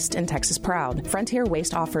Texas-based and Texas-proud. Frontier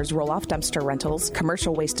Waste offers roll-off dumpster rentals,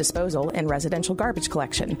 commercial waste disposal, and residential garbage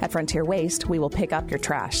collection. At Frontier Waste, we will pick up your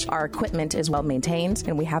trash. Our equipment is well-maintained,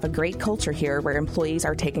 and we have a great culture here where employees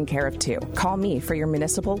are taken care of, too. Call me for your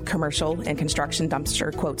municipal, commercial, and construction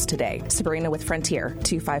dumpster quotes today. Sabrina with Frontier,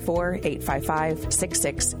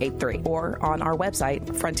 254-855-6683, or on our website,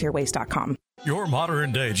 frontierwaste.com. Your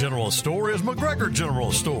modern-day general store is McGregor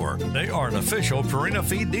General Store. They are an official Purina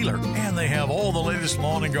feed dealer, and they have all the latest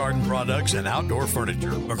lawn and garden products and outdoor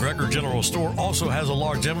furniture. McGregor General Store also has a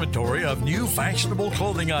large inventory of new fashionable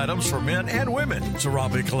clothing items for men and women.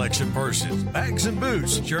 Sarabi Collection purses, bags and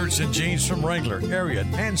boots, shirts and jeans from Wrangler,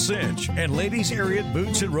 Ariat, and Cinch, and ladies' Ariat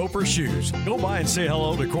boots and Roper shoes. Go by and say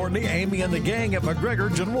hello to Courtney, Amy, and the gang at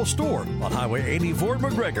McGregor General Store on Highway 84 in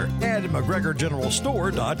McGregor and at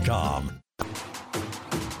McGregorGeneralStore.com.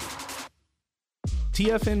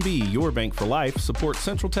 TFNB, your bank for life, supports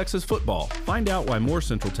Central Texas football. Find out why more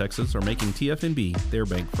Central Texas are making TFNB their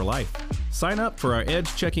bank for life. Sign up for our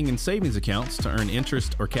Edge checking and savings accounts to earn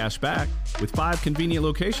interest or cash back. With 5 convenient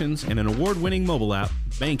locations and an award-winning mobile app,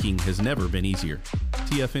 banking has never been easier.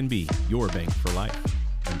 TFNB, your bank for life.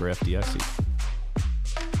 Member FDIC.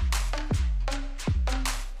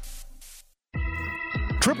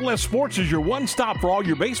 Triple S Sports is your one-stop for all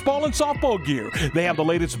your baseball and softball gear. They have the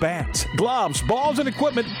latest bats, gloves, balls, and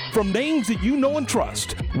equipment from names that you know and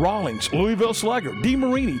trust. Rawlings, Louisville Slugger,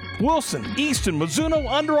 DeMarini, Wilson, Easton, Mizuno,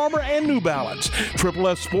 Under Armour, and New Balance. Triple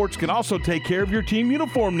S Sports can also take care of your team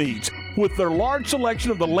uniform needs with their large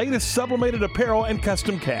selection of the latest sublimated apparel and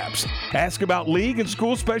custom caps. Ask about league and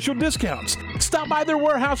school special discounts. Stop by their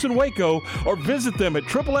warehouse in Waco or visit them at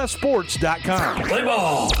triplessports.com. Play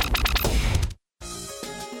ball!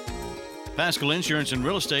 Pascal Insurance and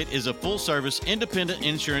Real Estate is a full-service independent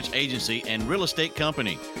insurance agency and real estate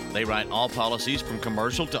company. They write all policies from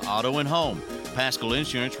commercial to auto and home. Pascal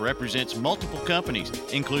Insurance represents multiple companies,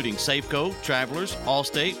 including Safeco, Travelers,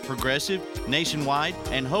 Allstate, Progressive, Nationwide,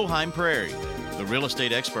 and Hoheim Prairie. The real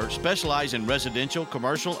estate experts specialize in residential,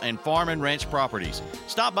 commercial, and farm and ranch properties.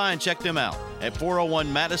 Stop by and check them out at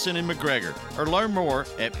 401 Madison in McGregor or learn more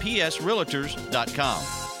at psrealtors.com.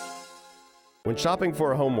 When shopping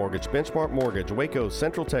for a home mortgage, Benchmark Mortgage, Waco,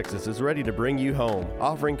 Central Texas is ready to bring you home,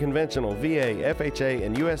 offering conventional VA, FHA,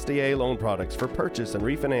 and USDA loan products for purchase and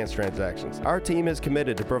refinance transactions. Our team is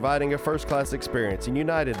committed to providing a first-class experience and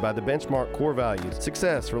united by the Benchmark core values: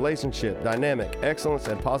 success, relationship, dynamic, excellence,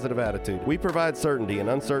 and positive attitude. We provide certainty in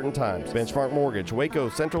uncertain times. Benchmark Mortgage, Waco,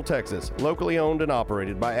 Central Texas, locally owned and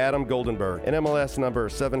operated by Adam Goldenberg, NMLS number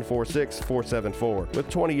 746474,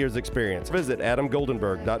 with 20 years experience. Visit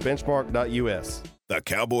adamgoldenberg.benchmark.us. The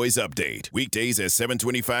Cowboys Update, weekdays at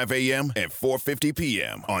 7:25 a.m. and 4:50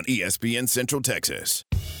 p.m. on ESPN Central Texas.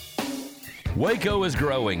 Waco is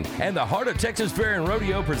growing, and the Heart of Texas Fair and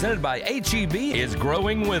Rodeo presented by HEB is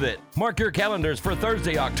growing with it. Mark your calendars for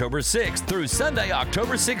Thursday, October 6th through Sunday,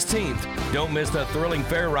 October 16th. Don't miss the thrilling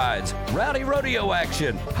fair rides, rowdy rodeo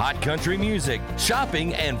action, hot country music,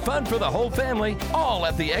 shopping, and fun for the whole family, all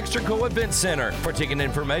at the Extraco Event Center. For ticket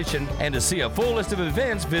information and to see a full list of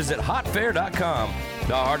events, visit hotfair.com.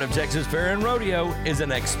 The Heart of Texas Fair and Rodeo is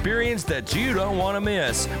an experience that you don't want to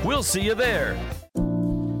miss. We'll see you there.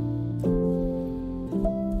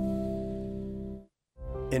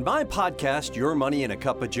 In my podcast, Your Money in a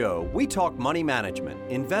Cup of Joe, we talk money management,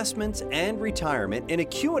 investments, and retirement in a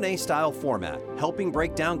Q&A style format, helping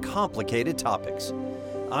break down complicated topics.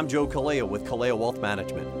 I'm Joe Kaleo with Kaleo Wealth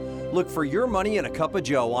Management. Look for Your Money in a Cup of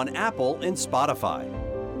Joe on Apple and Spotify.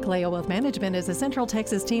 Kaleo Wealth Management is a Central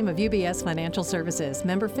Texas team of UBS Financial Services,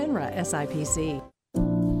 member FINRA SIPC.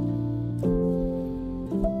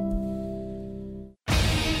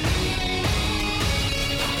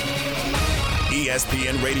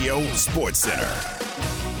 ESPN Radio Sports Center.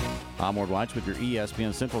 I'm Ward White with your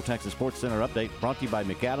ESPN Central Texas Sports Center update, brought to you by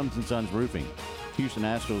McAdams & Sons Roofing. Houston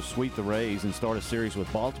Astros sweep the Rays and start a series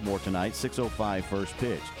with Baltimore tonight, 6:05 first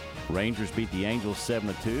pitch. Rangers beat the Angels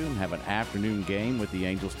 7-2 and have an afternoon game with the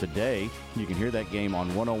Angels today. You can hear that game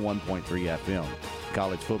on 101.3 FM.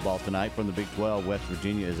 College football tonight from the Big 12. West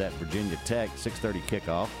Virginia is at Virginia Tech, 6:30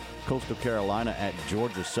 kickoff. Coastal Carolina at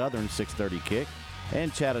Georgia Southern, 6:30 kick.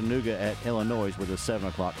 And Chattanooga at Illinois with a 7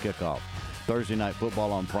 o'clock kickoff. Thursday night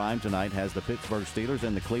football on Prime tonight has the Pittsburgh Steelers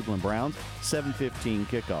and the Cleveland Browns, 7:15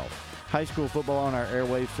 kickoff. High school football on our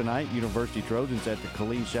airwaves tonight. University Trojans at the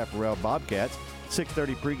Colleen Chaparral Bobcats,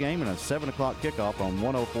 6:30 pregame and a 7 o'clock kickoff on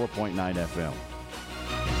 104.9 FM.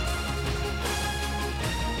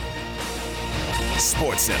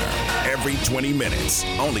 Sports Center, every 20 minutes,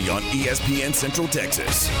 only on ESPN Central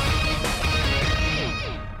Texas.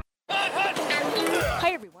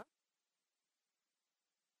 Hi, everyone.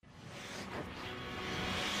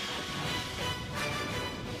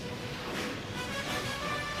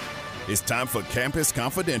 It's time for Campus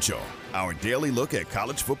Confidential, our daily look at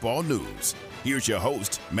college football news. Here's your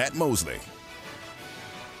host, Matt Mosley.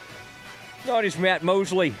 No, it is Matt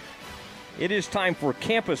Mosley. It is time for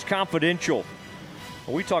Campus Confidential.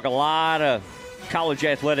 We talk a lot of college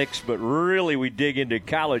athletics, but really we dig into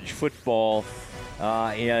college football.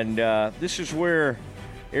 And this is where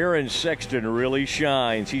Aaron Sexton really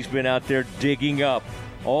shines. He's been out there digging up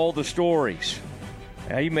all the stories.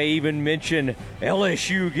 He may even mention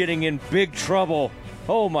LSU getting in big trouble.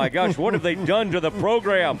 Oh, my gosh, what have they done to the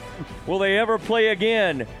program? Will they ever play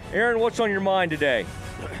again? Aaron, what's on your mind today?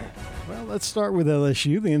 Well, let's start with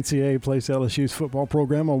LSU. The NCAA placed LSU's football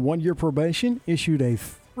program on one-year probation, issued a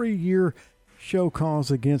 3-year show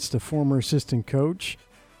cause against a former assistant coach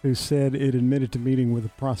who said he admitted to meeting with the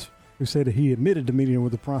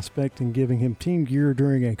prospect and giving him team gear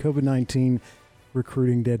during a COVID-19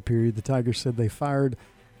 recruiting dead period. The Tigers said they fired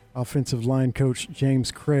offensive line coach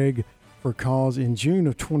James Craig for cause in June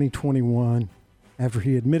of 2021 after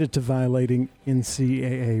he admitted to violating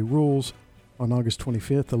NCAA rules. On August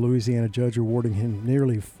 25th, a Louisiana judge awarding him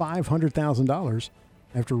nearly $500,000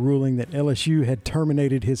 after ruling that LSU had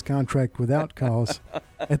terminated his contract without cause.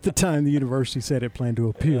 At the time, the university said it planned to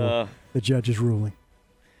appeal the judge's ruling.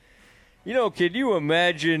 You know, can you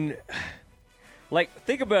imagine,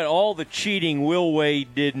 think about all the cheating Will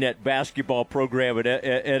Wade did in that basketball program at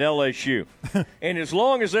LSU. And as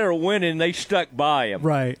long as they were winning, they stuck by him.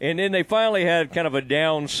 Right. And then they finally had kind of a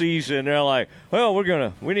down season. They're like, well,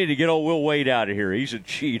 we need to get old Will Wade out of here. He's a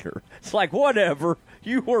cheater. It's like, whatever.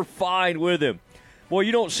 You were fine with him. Well,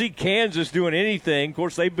 you don't see Kansas doing anything. Of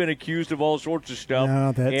course, they've been accused of all sorts of stuff.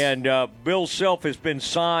 No, and Bill Self has been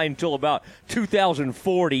signed till about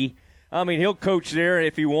 2040. I mean, he'll coach there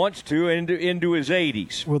if he wants to into his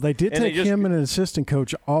 80s. Well, they did take him and an assistant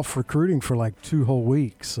coach off recruiting for like 2 whole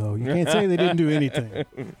weeks, so you can't say they didn't do anything.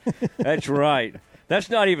 That's right. That's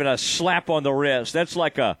not even a slap on the wrist. That's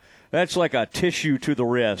like a tissue to the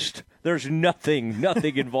wrist. There's nothing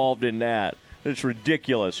involved in that. It's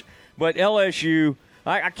ridiculous. But LSU,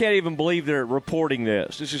 I can't even believe they're reporting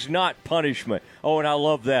this. This is not punishment. Oh, and I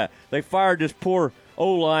love that. They fired this poor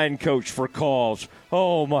O-line coach for calls.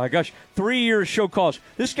 Oh, my gosh. 3 years show calls.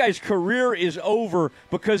 This guy's career is over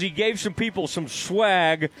because he gave some people some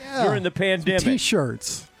swag during the pandemic.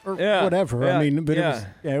 T-shirts or whatever. Yeah, I mean, but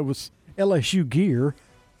it was LSU gear.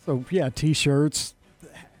 So, T-shirts,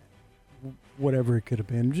 whatever it could have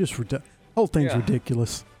been. Just whole thing's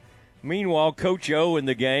ridiculous. Meanwhile, Coach O and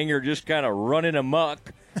the gang are just kind of running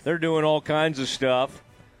amok. They're doing all kinds of stuff.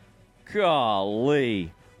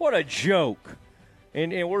 Golly. What a joke.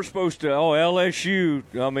 And we're supposed to, LSU,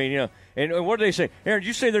 I mean, and what do they say? Aaron, did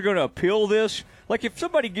you say they're going to appeal this? Like if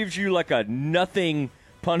somebody gives you like a nothing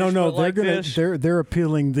punishment they're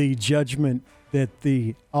appealing the judgment that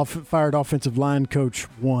the fired offensive line coach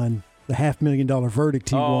won, the $500,000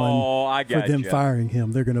 verdict he won for them firing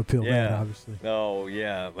him. They're going to appeal that, obviously. Oh,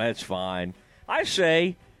 yeah, that's fine. I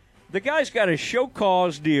say the guy's got a show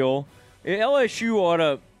cause deal. LSU ought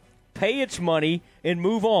to pay its money and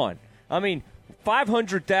move on. I mean,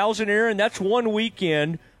 $500,000, Aaron, that's one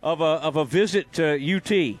weekend of a visit to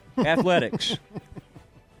UT athletics.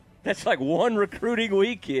 That's like one recruiting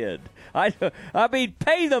weekend. I mean,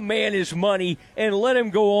 pay the man his money and let him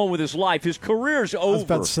go on with his life. His career's over. I was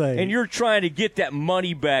about to say. And you're trying to get that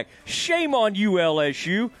money back. Shame on you,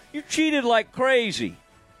 LSU. You cheated like crazy.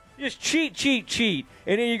 Just cheat,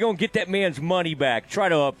 and then you're going to get that man's money back. Try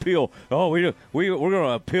to appeal. Oh, we're going to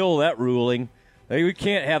appeal that ruling. We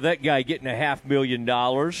can't have that guy getting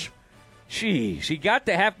 $500,000. Jeez, he got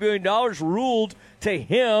the $500,000 ruled to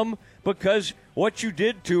him because what you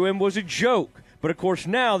did to him was a joke. But, of course,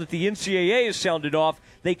 now that the NCAA has sounded off,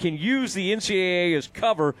 they can use the NCAA as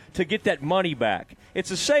cover to get that money back. It's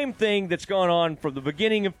the same thing that's gone on from the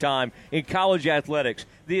beginning of time in college athletics.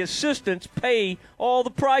 The assistants pay all the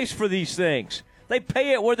price for these things. They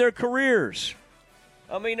pay it with their careers.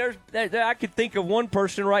 I mean, I could think of one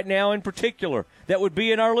person right now in particular that would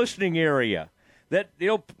be in our listening area that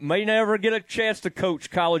may never get a chance to coach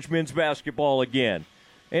college men's basketball again,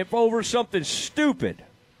 and over something stupid.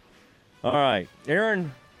 All right,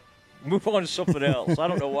 Aaron, move on to something else. I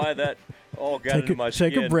don't know why that all got into my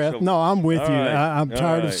skin. Take a breath. No, I'm with you. Right. I'm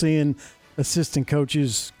tired of seeing assistant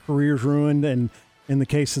coaches' careers ruined, and in the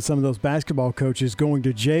case of some of those basketball coaches, going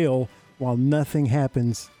to jail while nothing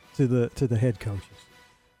happens to the head coaches.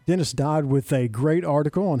 Dennis Dodd with a great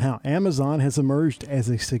article on how Amazon has emerged as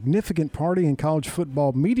a significant party in college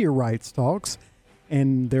football media rights talks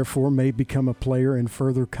and therefore may become a player in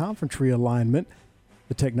further conference realignment.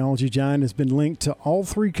 The technology giant has been linked to all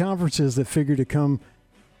 3 conferences that figure to come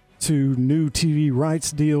to new TV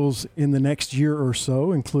rights deals in the next year or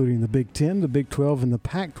so, including the Big Ten, the Big 12, and the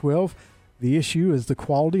Pac-12. The issue is the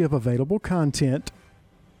quality of available content.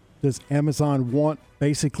 Does Amazon want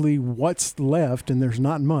basically what's left, and there's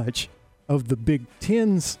not much, of the Big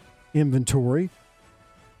Ten's inventory?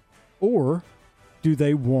 Or do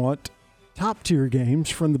they want top-tier games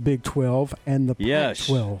from the Big 12 and the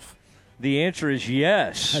Pac-12? The answer is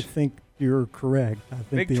yes. I think you're correct. I think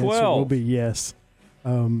Big the 12. answer will be yes.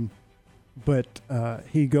 But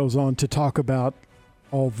he goes on to talk about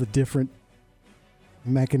all the different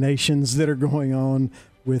machinations that are going on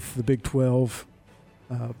with the Big 12,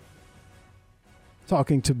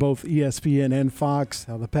 talking to both ESPN and Fox,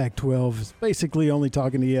 how the Pac-12 is basically only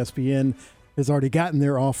talking to ESPN, has already gotten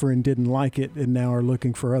their offer and didn't like it, and now are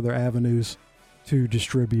looking for other avenues to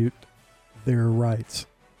distribute their rights.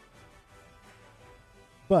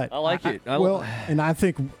 But I like it. And I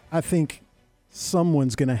think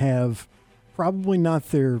someone's going to have probably not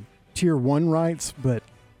their Tier 1 rights, but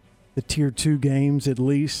the Tier 2 games at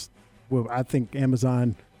least. Well, I think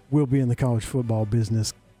Amazon will be in the college football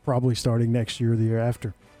business probably starting next year or the year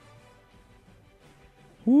after.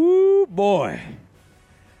 Woo, boy.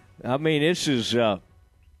 I mean, this is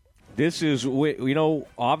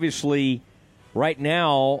obviously right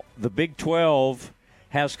now the Big 12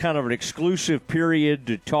 has kind of an exclusive period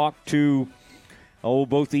to talk to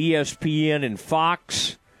both ESPN and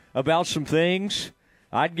Fox about some things.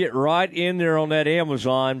 I'd get right in there on that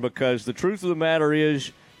Amazon because the truth of the matter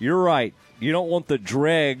is, you're right. You don't want the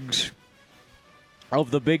dregs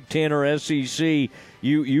of the Big Ten or SEC.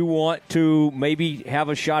 You want to maybe have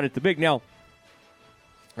a shot at the big. Now,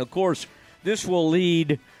 of course, this will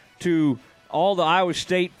lead to all the Iowa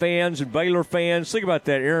State fans and Baylor fans, think about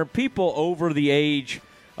that, Aaron. People over the age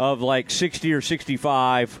of like 60 or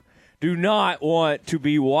 65 do not want to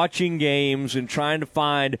be watching games and trying to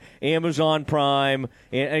find Amazon Prime.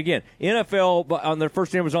 And again, NFL on their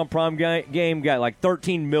first Amazon Prime game got like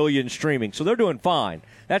 13 million streaming, so they're doing fine.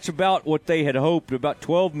 That's about what they had hoped, about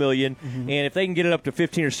 12 million. And if they can get it up to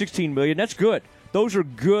 15 or 16 million, that's good. Those are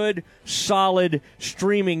good, solid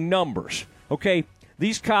streaming numbers. Okay,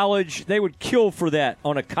 these college, they would kill for that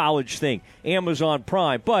on a college thing, Amazon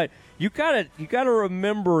Prime. But you gotta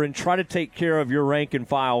remember and try to take care of your rank and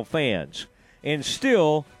file fans. And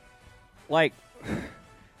still, like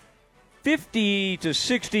 50 to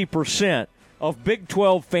 60% of Big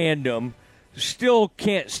 12 fandom still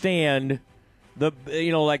can't stand the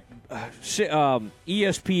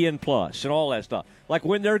ESPN Plus and all that stuff. Like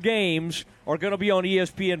when their games are going to be on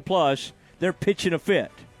ESPN Plus, they're pitching a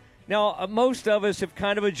fit. Now, most of us have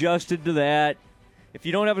kind of adjusted to that. If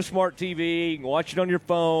you don't have a smart TV, you can watch it on your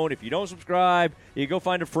phone. If you don't subscribe, you go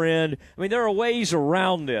find a friend. I mean, there are ways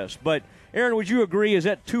around this. But, Aaron, would you agree, is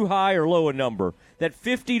that too high or low a number? That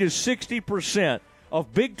 50 to 60%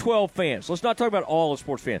 of Big 12 fans, let's not talk about all the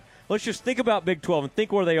sports fans. Let's just think about Big 12 and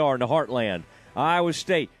think where they are in the heartland. Iowa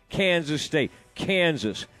State, Kansas.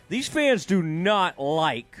 These fans do not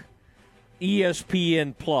like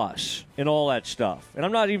ESPN Plus and all that stuff. And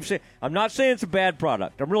I'm not saying it's a bad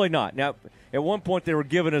product. I'm really not. Now, at one point they were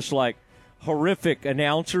giving us like horrific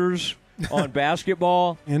announcers on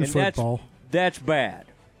basketball and football. That's bad.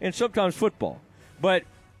 And sometimes football. But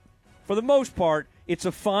for the most part, it's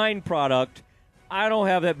a fine product. I don't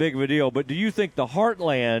have that big of a deal, but do you think the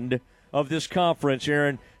heartland of this conference,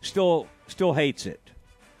 Aaron, still hates it?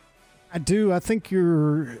 I do. I think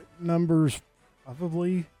your number's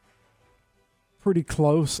probably pretty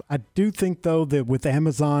close. I do think, though, that with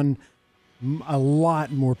Amazon, a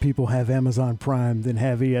lot more people have Amazon Prime than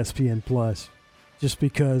have ESPN Plus, just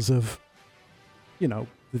because of, the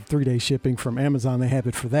 3-day shipping from Amazon. They have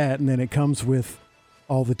it for that, and then it comes with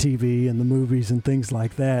all the TV and the movies and things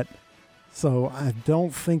like that. So I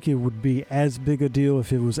don't think it would be as big a deal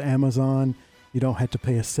if it was Amazon. You don't have to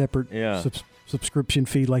pay a separate subscription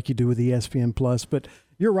fee like you do with ESPN Plus. But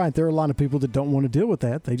you're right. There are a lot of people that don't want to deal with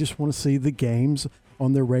that. They just want to see the games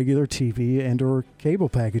on their regular TV and or cable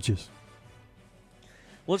packages.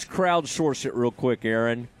 Let's crowdsource it real quick,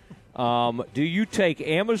 Aaron. Do you take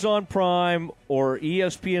Amazon Prime or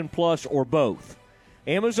ESPN Plus or both?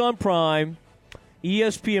 Amazon Prime,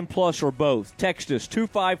 ESPN Plus or both. Text us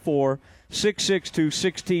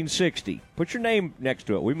 254-662-1660. Put your name next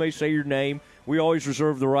to it. We may say your name. We always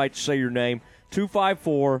reserve the right to say your name.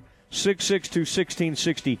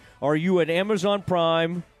 254-662-1660. Are you an Amazon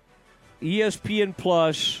Prime, ESPN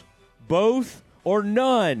Plus, both, or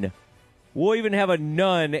none? We'll even have a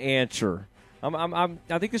none answer. I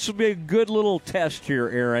think this will be a good little test here,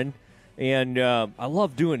 Aaron. And I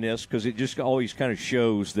love doing this because it just always kind of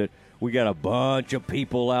shows that we got a bunch of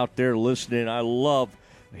people out there listening. I love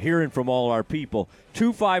hearing from all our people.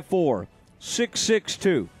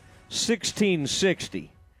 254-662-1660.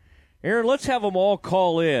 Aaron, let's have them all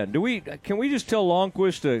call in. Can we just tell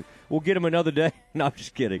Longquist we'll get him another day? No, I'm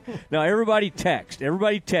just kidding. Now, everybody text.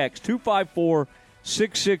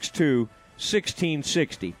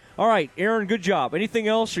 254-662-1660. All right, Aaron, good job. Anything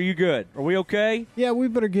else? Are you good? Are we okay? Yeah, we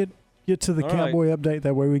better get to the Cowboy update.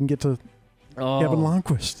 That way we can get to Kevin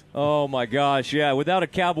Longquist. Oh my gosh, yeah. Without a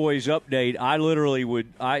Cowboys update, I literally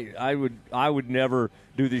would never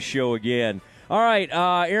do this show again. All right,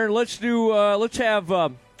 Aaron, let's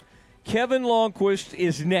have Kevin Longquist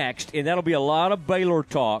is next, and that'll be a lot of Baylor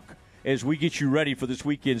talk as we get you ready for this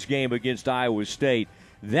weekend's game against Iowa State.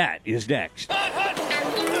 That is next.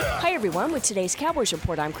 Hi, everyone. With today's Cowboys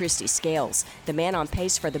Report, I'm Christy Scales. The man on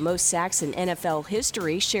pace for the most sacks in NFL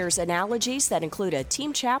history shares analogies that include a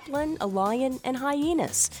team chaplain, a lion, and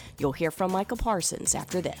hyenas. You'll hear from Michael Parsons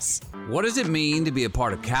after this. What does it mean to be a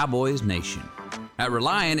part of Cowboys Nation? At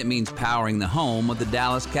Reliant, it means powering the home of the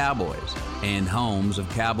Dallas Cowboys and homes of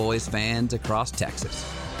Cowboys fans across Texas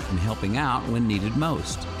and helping out when needed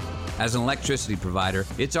most. As an electricity provider,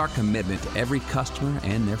 it's our commitment to every customer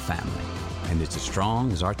and their family. And it's as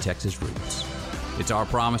strong as our Texas roots. It's our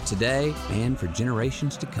promise today and for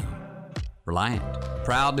generations to come. Reliant,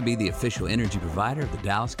 proud to be the official energy provider of the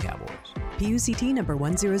Dallas Cowboys. PUCT number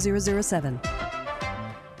 10007.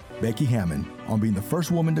 Becky Hammon on being the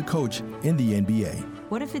first woman to coach in the NBA.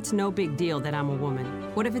 What if it's no big deal that I'm a woman?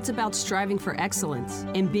 What if it's about striving for excellence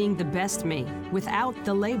and being the best me without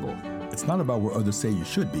the label? It's not about where others say you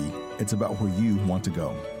should be. It's about where you want to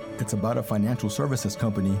go. It's about a financial services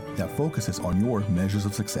company that focuses on your measures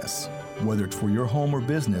of success. Whether it's for your home or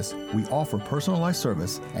business, we offer personalized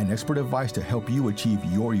service and expert advice to help you achieve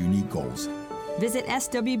your unique goals. Visit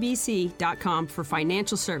swbc.com for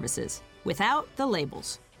financial services without the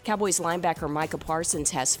labels. Cowboys linebacker Micah Parsons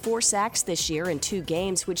has 4 sacks this year in 2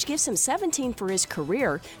 games, which gives him 17 for his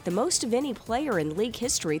career, the most of any player in league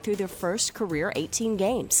history through their first career 18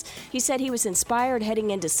 games. He said he was inspired heading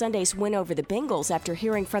into Sunday's win over the Bengals after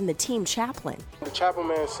hearing from the team chaplain. The chaplain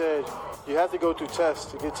man said, you have to go through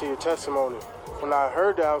tests to get to your testimony. When I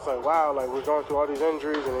heard that, I was like, wow, like we're going through all these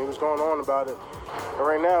injuries, and he was going on about it. And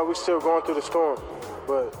right now, we're still going through the storm,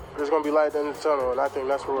 but there's going to be light at the end of the tunnel, and I think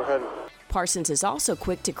that's where we're heading. Parsons is also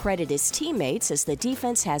quick to credit his teammates as the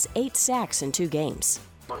defense has 8 sacks in 2 games.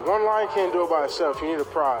 One line can't do it by itself. You need a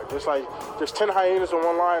pride. Just like there's 10 hyenas on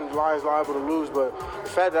one line, the line's liable to lose, but the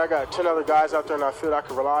fact that I got 10 other guys out there and I feel I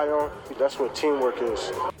can rely on, that's what teamwork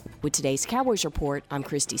is. With today's Cowboys Report, I'm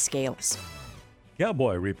Christy Scales.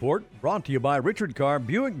 Cowboy Report brought to you by Richard Carr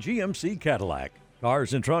Buick GMC Cadillac.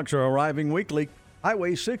 Cars and trucks are arriving weekly.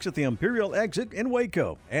 Highway 6 at the Imperial exit in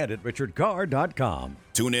Waco and at richardcarr.com.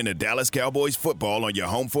 Tune in to Dallas Cowboys football on your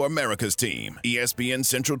home for America's team, ESPN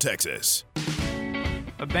Central Texas.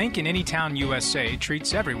 A bank in any town USA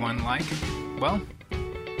treats everyone like, well,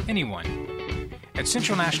 anyone. At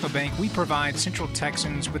Central National Bank, we provide Central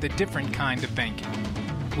Texans with a different kind of banking.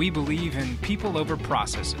 We believe in people over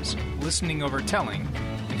processes, listening over telling,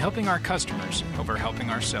 and helping our customers over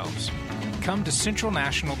helping ourselves. Come to Central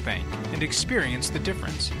National Bank and experience the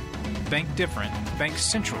difference. Bank different. Bank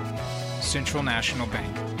Central. Central National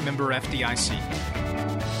Bank. Member FDIC.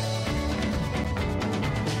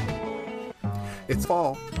 It's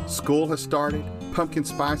fall. School has started. Pumpkin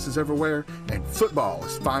spice is everywhere. And football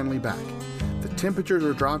is finally back. The temperatures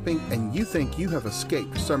are dropping and you think you have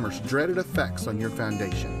escaped summer's dreaded effects on your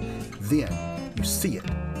foundation. Then you see it.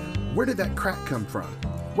 Where did that crack come from?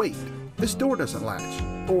 Wait, this door doesn't latch.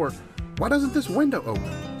 Or, why doesn't this window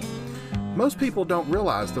open? Most people don't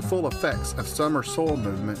realize the full effects of summer soil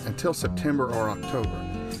movement until September or October,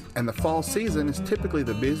 and the fall season is typically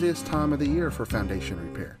the busiest time of the year for foundation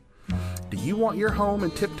repair. Do you want your home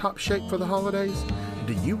in tip-top shape for the holidays?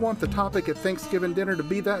 Do you want the topic at Thanksgiving dinner to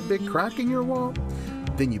be that big crack in your wall?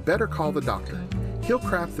 Then you better call the doctor. He'll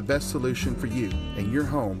craft the best solution for you and your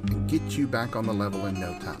home and get you back on the level in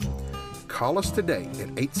no time. Call us today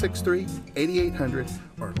at 863-8800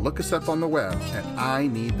 or look us up on the web at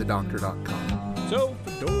ineedthedoctor.com. So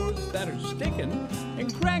for doors that are sticking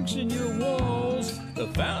and cracks in your walls, the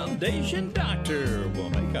Foundation Doctor will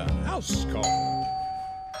make a house call.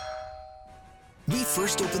 We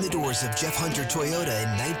first opened the doors of Jeff Hunter Toyota in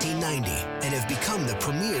 1990 and have become the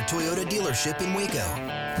premier Toyota dealership in Waco.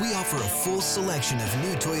 We offer a full selection of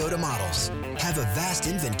new Toyota models, have a vast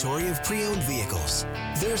inventory of pre-owned vehicles.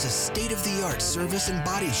 There's a state-of-the-art service and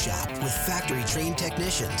body shop with factory-trained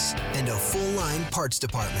technicians and a full-line parts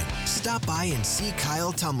department. Stop by and see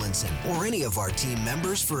Kyle Tumlinson or any of our team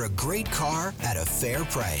members for a great car at a fair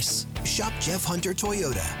price. Shop Jeff Hunter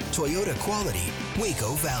Toyota. Toyota quality,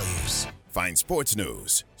 Waco values. Find sports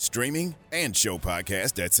news, streaming, and show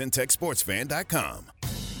podcast at centexsportsfan.com.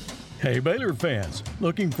 Hey Baylor fans,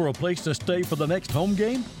 looking for a place to stay for the next home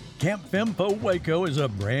game? Camp Fimpo Waco is a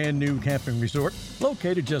brand new camping resort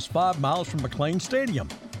located just 5 miles from McLean Stadium.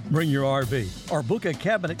 Bring your RV or book a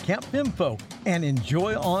cabin at Camp Fimpo and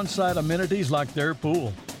enjoy on-site amenities like their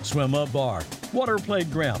pool, swim-up bar, water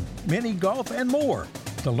playground, mini golf, and more.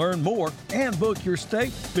 To learn more and book your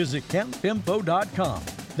stay, visit campfimpo.com.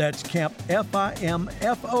 That's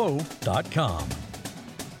campfimfo.com.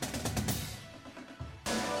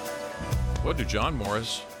 What do John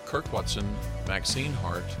Morris, Kirk Watson, Maxine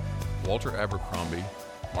Hart, Walter Abercrombie,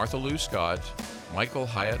 Martha Lou Scott, Michael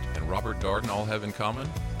Hyatt, and Robert Darden all have in common?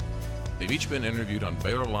 They've each been interviewed on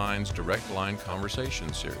Baylor Line's Direct Line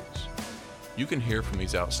Conversation series. You can hear from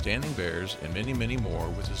these outstanding Bears and many, many more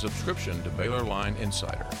with a subscription to Baylor Line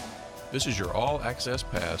Insider. This is your all-access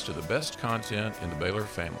pass to the best content in the Baylor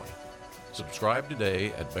family. Subscribe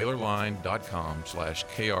today at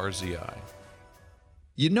BaylorLine.com/KRZI.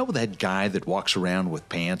 You know that guy that walks around with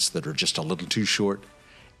pants that are just a little too short?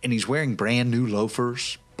 And he's wearing brand new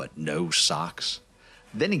loafers, but no socks?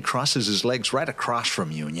 Then he crosses his legs right across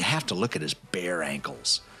from you, and you have to look at his bare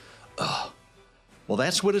ankles. Ugh. Well,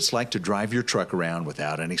 that's what it's like to drive your truck around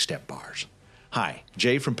without any step bars. Hi,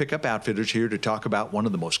 Jay from Pickup Outfitters here to talk about one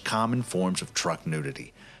of the most common forms of truck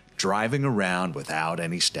nudity, driving around without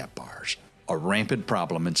any step bars, a rampant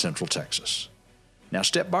problem in Central Texas. Now,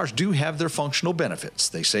 step bars do have their functional benefits.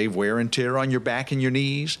 They save wear and tear on your back and your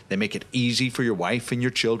knees. They make it easy for your wife and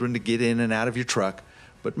your children to get in and out of your truck.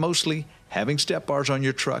 But mostly, having step bars on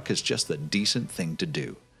your truck is just the decent thing to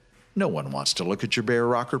do. No one wants to look at your bare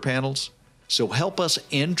rocker panels. So help us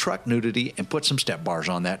end truck nudity and put some step bars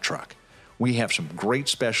on that truck. We have some great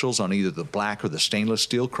specials on either the black or the stainless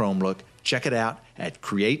steel chrome look. Check it out at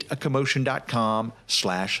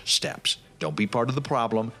createacommotion.com/steps. Don't be part of the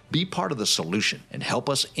problem, be part of the solution, and help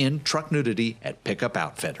us end truck nudity at Pickup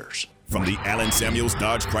Outfitters. From the Allen Samuels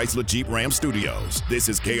Dodge Chrysler Jeep Ram Studios, this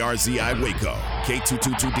is KRZI Waco,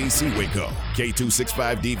 K222DC Waco,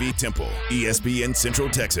 K265DV Temple, ESPN Central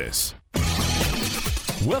Texas.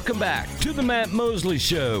 Welcome back to the Matt Mosley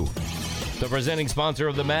Show. The presenting sponsor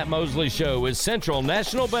of the Matt Mosley Show is Central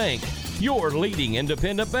National Bank, your leading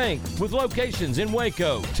independent bank with locations in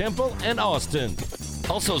Waco, Temple, and Austin.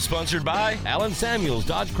 Also sponsored by Allen Samuels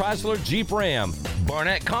Dodge Chrysler Jeep Ram,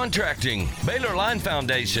 Barnett Contracting, Baylor Line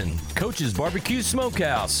Foundation, Coach's Barbecue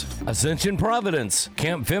Smokehouse, Ascension Providence,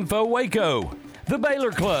 Camp Fimfo Waco, The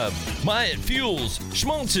Baylor Club, Myatt Fuels,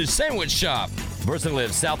 Schmaltz's Sandwich Shop,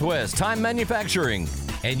 VersaLive Southwest Time Manufacturing,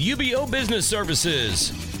 and UBO Business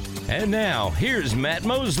Services. And now, here's Matt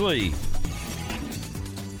Mosley.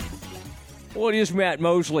 Well, it is Matt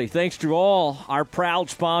Mosley. Thanks to all our proud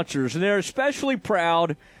sponsors. And they're especially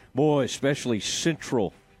proud, especially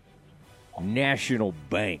Central National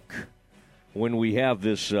Bank, when we have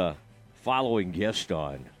this following guest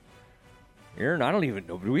on. Aaron, I don't even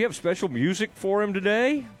know. Do we have special music for him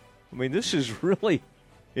today? I mean, this is really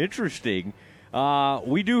interesting.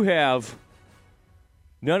 We do have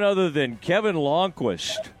none other than Kevin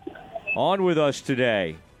Longquist on with us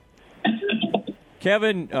today.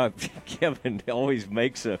 Kevin always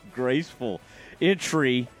makes a graceful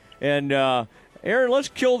entry. And, Aaron, let's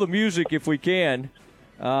kill the music if we can.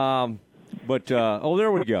 There we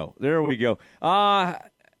go. There we go.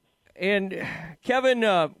 And,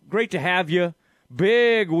 Kevin, great to have you.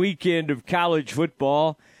 Big weekend of college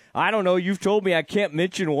football. I don't know. You've told me I can't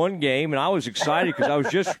mention one game, and I was excited because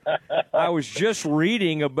I was just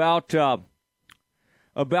reading about a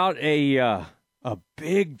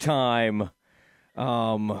big time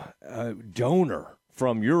donor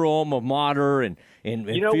from your alma mater and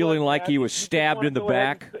feeling what, like Matt, he was stabbed in the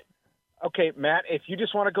back. Okay, Matt, if you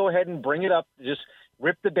just want to go ahead and bring it up, just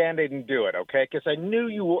rip the Band-Aid and do it, okay? Because I knew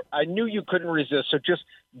you couldn't resist. So just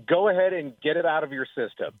go ahead and get it out of your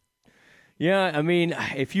system. Yeah, I mean,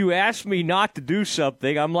 if you ask me not to do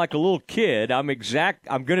something, I'm like a little kid. I'm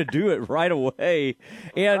going to do it right away.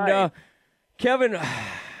 And right. Kevin,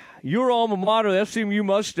 your alma mater, the SMU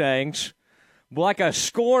Mustangs, like a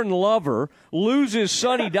scorned lover, loses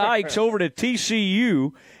Sonny Dykes over to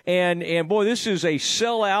TCU. And boy, this is a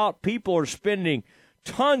sellout. People are spending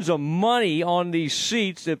tons of money on these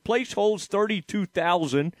seats. The place holds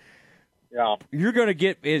 32,000. Yeah. You're going to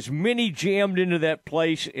get as many jammed into that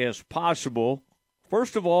place as possible.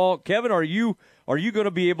 First of all, Kevin, are you going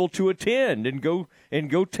to be able to attend and go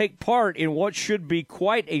take part in what should be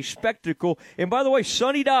quite a spectacle? And by the way,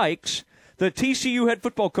 Sonny Dykes, the TCU head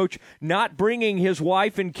football coach, not bringing his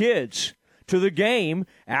wife and kids to the game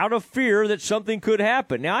out of fear that something could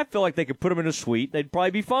happen. Now, I feel like they could put them in a suite. They'd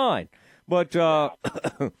probably be fine. But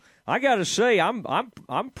I got to say, I'm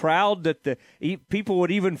proud that the people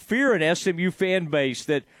would even fear an SMU fan base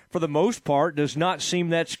that, for the most part, does not seem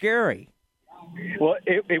that scary. Well,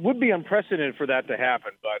 it would be unprecedented for that to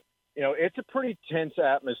happen, but it's a pretty tense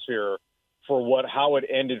atmosphere for how it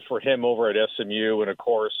ended for him over at SMU, and of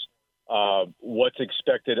course, what's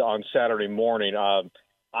expected on Saturday morning.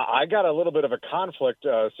 I got a little bit of a conflict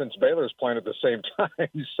since Baylor's playing at the same time,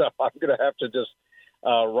 so I'm going to have to just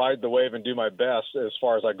ride the wave and do my best as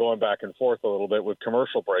far as going back and forth a little bit with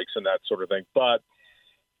commercial breaks and that sort of thing. But,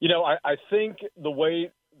 I think the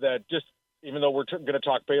way that even though we're going to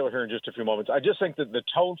talk Baylor here in just a few moments, I just think that the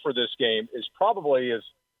tone for this game is probably,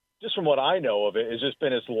 just from what I know of it, has just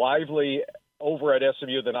been as lively over at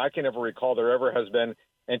SMU than I can ever recall there ever has been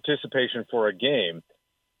anticipation for a game.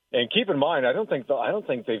 And keep in mind, I don't think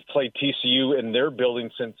they've played TCU in their building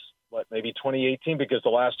since maybe 2018, because the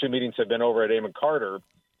last two meetings have been over at Amon Carter.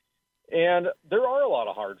 And there are a lot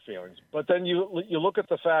of hard feelings. But then you look at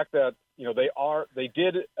the fact that, they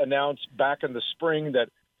did announce back in the spring that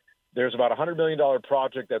there's about a $100 million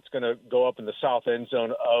project that's going to go up in the south end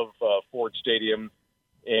zone of Ford Stadium.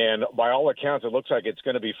 And by all accounts, it looks like it's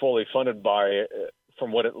going to be fully funded by,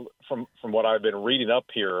 from what I've been reading up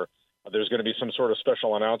here, there's going to be some sort of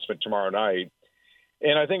special announcement tomorrow night.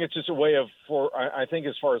 And I think it's just a way I think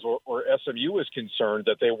as far as where SMU is concerned,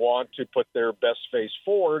 that they want to put their best face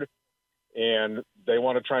forward, and they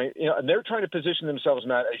want to try, and they're trying to position themselves,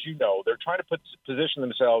 Matt, as you know, they're trying to position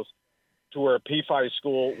themselves to where a P5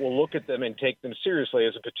 school will look at them and take them seriously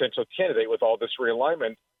as a potential candidate with all this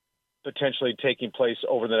realignment potentially taking place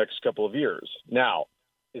over the next couple of years. Now,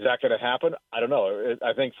 is that going to happen? I don't know.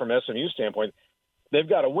 I think from SMU's standpoint, they've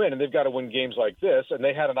got to win, and they've got to win games like this. And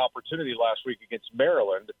they had an opportunity last week against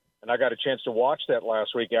Maryland, and I got a chance to watch that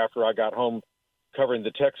last week after I got home covering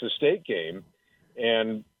the Texas State game.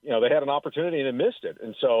 And, they had an opportunity and they missed it.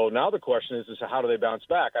 And so now the question is how do they bounce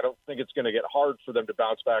back? I don't think it's going to get hard for them to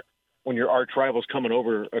bounce back when your arch rival's coming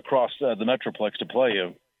over across the Metroplex to play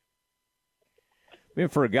you. I mean,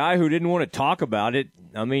 for a guy who didn't want to talk about it,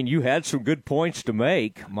 I mean, you had some good points to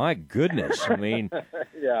make. My goodness. I mean,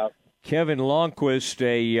 yeah. Kevin Longquist,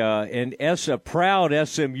 a proud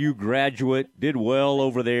SMU graduate, did well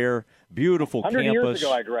over there. Beautiful 100 campus. 100 years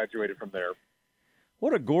ago I graduated from there.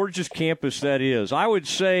 What a gorgeous campus that is. I would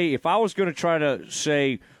say, if I was going to try to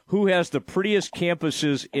say who has the prettiest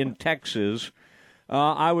campuses in Texas,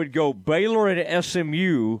 I would go Baylor and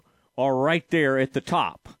SMU are right there at the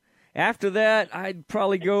top. After that, I'd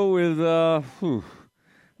probably go with, I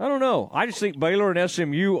don't know. I just think Baylor and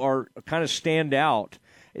SMU are kind of stand out.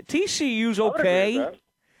 TCU's okay.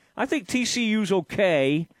 I think TCU's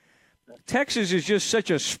okay. Texas is just such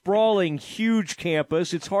a sprawling, huge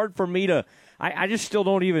campus. It's hard for me to I just still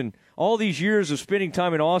don't even – all these years of spending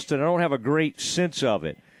time in Austin, I don't have a great sense of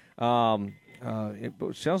it.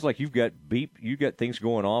 It sounds like you've got things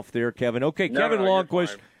going off there, Kevin. Okay, no, Kevin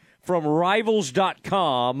Longquist from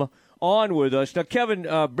Rivals.com on with us. Now, Kevin,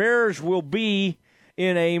 Bears will be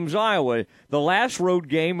in Ames, Iowa. The last road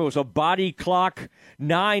game was a body clock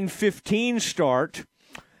 9:15 start.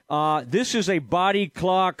 This is a body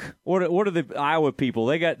clock. What are the Iowa people?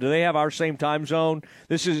 Do they have our same time zone?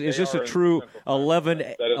 Is this a true 11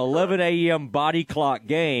 a.m. body clock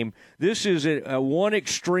game? This is a one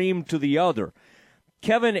extreme to the other.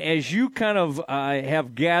 Kevin, as you kind of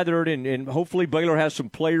have gathered, and hopefully Baylor has some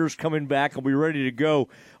players coming back and be ready to go,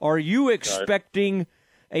 are you expecting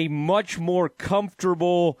a much more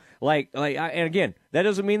comfortable, and again, that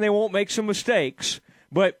doesn't mean they won't make some mistakes,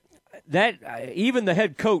 but that even the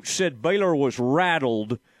head coach said Baylor was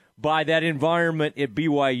rattled by that environment at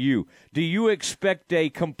BYU. Do you expect a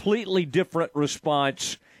completely different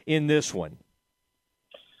response in this one?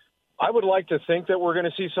 I would like to think that we're going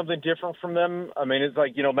to see something different from them. I mean, it's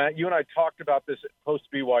like, Matt, you and I talked about this post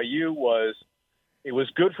BYU it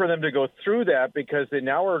was good for them to go through that because they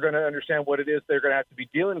now are going to understand what it is they're going to have to be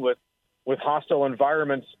dealing with hostile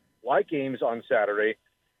environments like Ames on Saturday,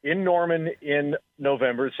 in Norman in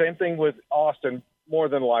November. Same thing with Austin, more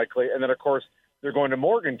than likely. And then, of course, they're going to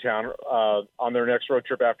Morgantown on their next road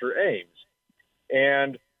trip after Ames.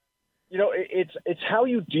 And, it's how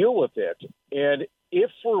you deal with it. And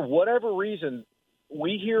if for whatever reason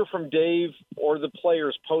we hear from Dave or the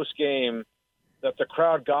players post-game that the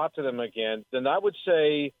crowd got to them again, then I would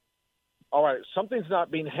say, all right, something's not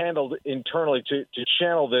being handled internally to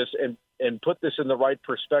channel this and put this in the right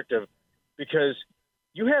perspective, because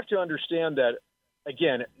you have to understand that,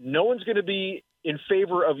 again, no one's going to be in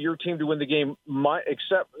favor of your team to win the game,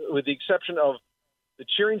 except with the exception of the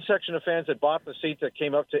cheering section of fans that bought the seats that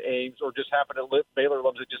came up to Ames or just happened to live, Baylor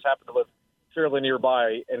alums that just happened to live fairly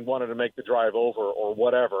nearby and wanted to make the drive over or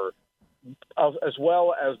whatever, as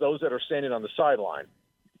well as those that are standing on the sideline.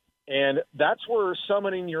 And that's where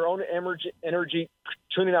summoning your own energy,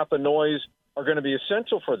 tuning out the noise are going to be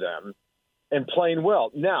essential for them and playing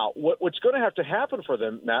well. Now, what's going to have to happen for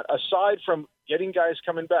them, Matt, aside from getting guys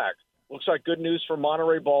coming back, looks like good news for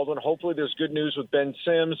Monterey Baldwin. Hopefully there's good news with Ben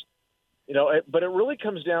Sims. But it really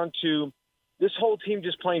comes down to this whole team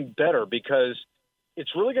just playing better, because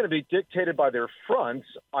it's really going to be dictated by their fronts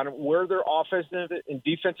on where their offensive and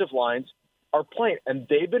defensive lines are playing. And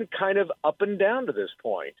they've been kind of up and down to this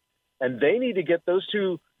point. And they need to get those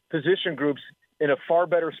two position groups in a far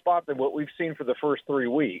better spot than what we've seen for the first 3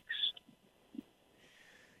 weeks.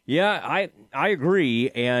 Yeah, I agree,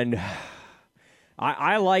 and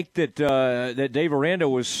I like that that Dave Aranda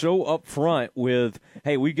was so upfront with,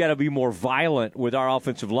 hey, we've got to be more violent with our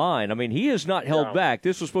offensive line. I mean, he has not held back.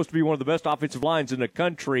 This was supposed to be one of the best offensive lines in the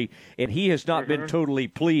country, and he has not been totally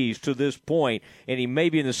pleased to this point, and he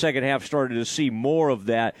maybe in the second half started to see more of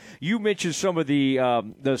that. You mentioned some of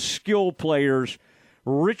the skill players.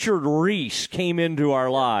 Richard Reese came into our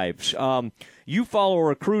lives. You follow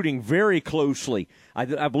recruiting very closely.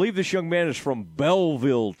 I believe this young man is from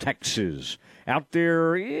Belleville, Texas. Out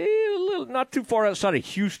there, not too far outside of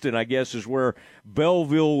Houston, I guess, is where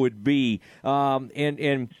Belleville would be.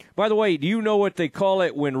 And by the way, do you know what they call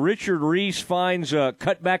it when Richard Reese finds a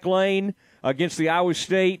cutback lane against the Iowa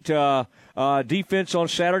State defense on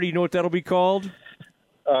Saturday? You know what that'll be called?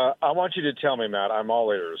 I want you to tell me, Matt. I'm all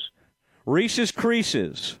ears. Reese's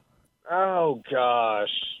Creases. Oh gosh,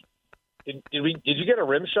 did you get a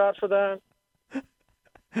rim shot for that?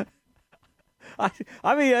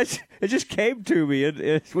 I mean, it just came to me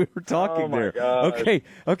as we were talking. Oh my there. gosh.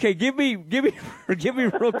 Okay. Give me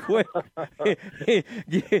real quick.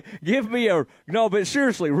 give me but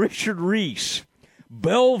seriously, Richard Reese,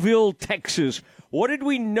 Belleville, Texas. What did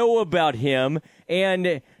we know about him?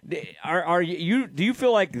 And do you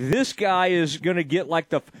feel like this guy is going to get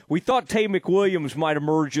like we thought Tay McWilliams might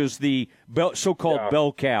emerge as the so-called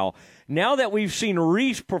bell cow. Now that we've seen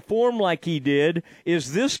Reese perform like he did,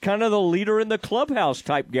 is this kind of the leader in the clubhouse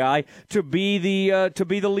type guy to be the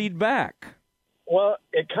lead back? Well,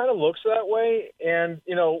 it kind of looks that way, and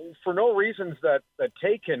for no reasons that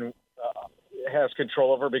Tay has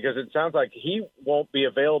control over, because it sounds like he won't be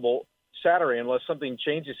available Saturday unless something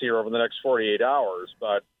changes here over the next 48 hours.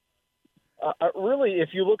 But really, if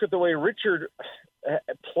you look at the way Richard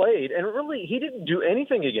played, and really he didn't do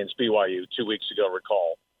anything against BYU 2 weeks ago,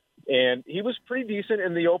 recall. And he was pretty decent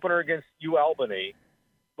in the opener against UAlbany.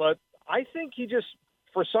 But I think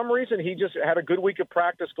for some reason, he just had a good week of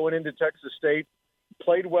practice going into Texas State,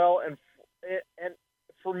 played well. And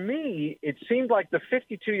for me, it seemed like the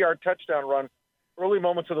 52-yard touchdown run, early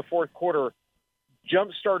moments of the fourth quarter,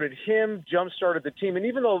 jump-started him, jump-started the team. And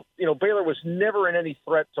even though, Baylor was never in any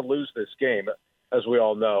threat to lose this game, as we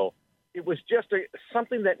all know, it was just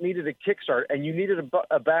something that needed a kickstart, and you needed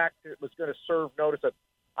a back that was going to serve notice that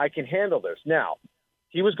I can handle this. Now,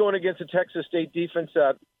 he was going against a Texas State defense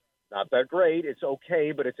that not that great. It's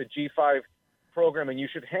okay, but it's a G5 program, and you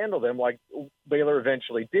should handle them like Baylor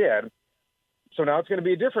eventually did. So now it's going to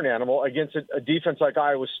be a different animal against a defense like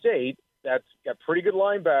Iowa State that's got pretty good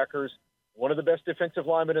linebackers, one of the best defensive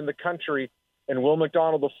linemen in the country, and Will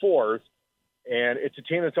McDonald IV. And it's a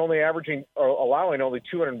team that's only allowing only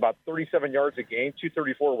 237 yards a game,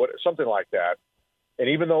 234, something like that. And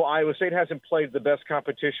even though Iowa State hasn't played the best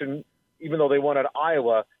competition, even though they won at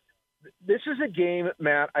Iowa, this is a game,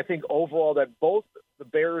 Matt, I think overall that both the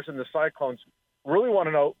Bears and the Cyclones really want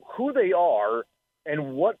to know who they are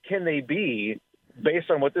and what can they be based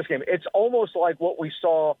on what this game. It's almost like what we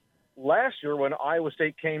saw last year when Iowa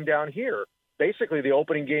State came down here, basically the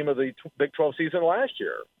opening game of the Big 12 season last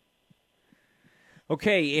year.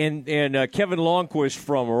 Okay, and Kevin Longquist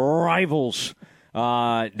from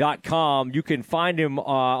Rivals.com. You can find him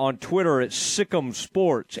on Twitter at Sikkim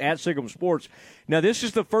Sports, at Sikkim Sports. Now, this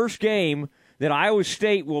is the first game that Iowa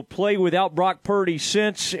State will play without Brock Purdy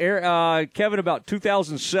since, Kevin, about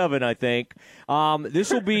 2007, I think.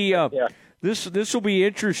 This will be this will be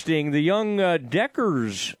interesting. The young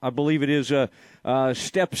Deckers, I believe it is,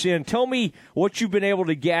 steps in. Tell me what you've been able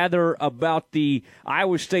to gather about the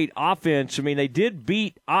Iowa State offense. I mean, they did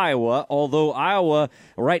beat Iowa, although Iowa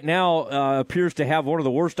right now appears to have one of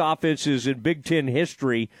the worst offenses in Big Ten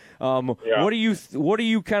history. What are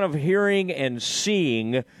you kind of hearing and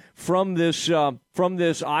seeing from this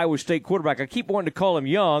Iowa State quarterback? I keep wanting to call him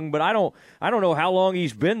young, but I don't know how long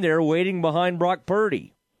he's been there waiting behind Brock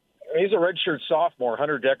Purdy. He's a redshirt sophomore,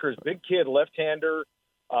 Hunter Deckers, big kid, left-hander.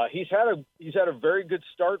 He's had a very good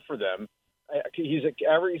start for them. He's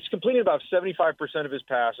completing about 75% of his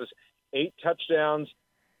passes, 8 touchdowns.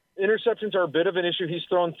 Interceptions are a bit of an issue. He's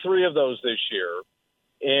thrown 3 of those this year,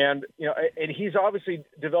 and he's obviously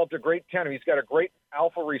developed a great tandem. He's got a great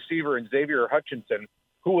alpha receiver in Xavier Hutchinson,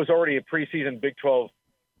 who was already a preseason Big 12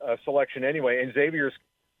 selection anyway, and Xavier's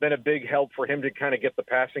been a big help for him to kind of get the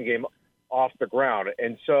passing game off the ground.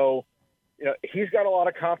 And so, he's got a lot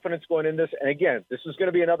of confidence going in this. And again, this is going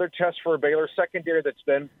to be another test for a Baylor secondary that's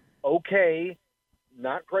been okay,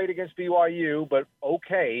 not great against BYU, but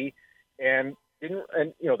okay. And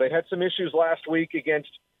they had some issues last week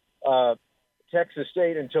against Texas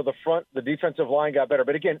State until the defensive line got better.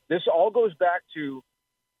 But again, this all goes back to,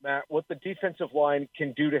 Matt, what the defensive line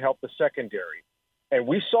can do to help the secondary. And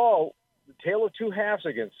we saw the tale of two halves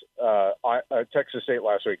against Texas State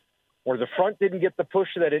last week, where the front didn't get the push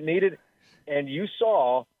that it needed, and you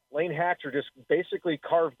saw Lane Hatcher just basically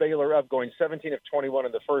carve Baylor up, going 17 of 21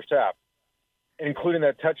 in the first half, including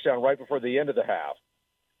that touchdown right before the end of the half.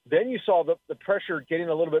 Then you saw the pressure getting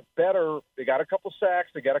a little bit better. They got a couple sacks.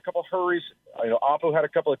 They got a couple hurries. Apu had a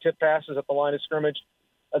couple of tip passes at the line of scrimmage,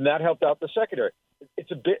 and that helped out the secondary.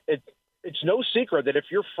 It's no secret that if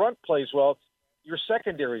your front plays well, your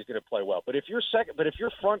secondary is going to play well. But if your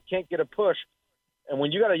front can't get a push, and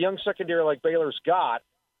when you got a young secondary like Baylor's got,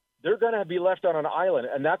 they're going to be left on an island.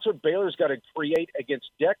 And that's what Baylor's got to create against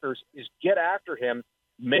Deckers, is get after him,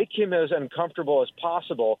 make him as uncomfortable as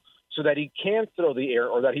possible so that he can throw the air,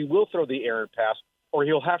 or that he will throw the errant pass, or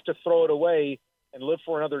he'll have to throw it away and live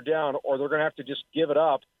for another down, or they're going to have to just give it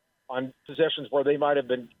up on possessions where they might have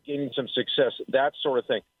been gaining some success, that sort of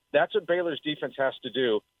thing. That's what Baylor's defense has to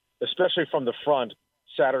do, especially from the front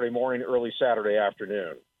Saturday morning, early Saturday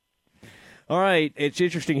afternoon. All right. It's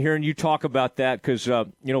interesting hearing you talk about that because,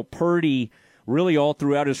 Purdy – really all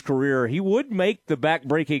throughout his career, he would make the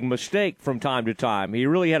back-breaking mistake from time to time. He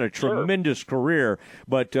really had a tremendous career,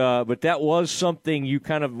 but that was something you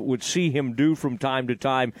kind of would see him do from time to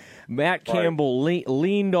time. Matt Campbell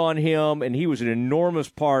leaned on him, and he was an enormous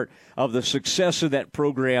part of the success of that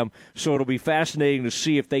program, so it'll be fascinating to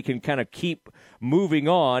see if they can kind of keep moving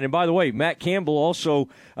on. And by the way, Matt Campbell also,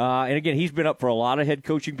 and again, he's been up for a lot of head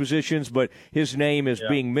coaching positions, but his name is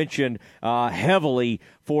being mentioned heavily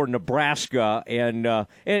for Nebraska, and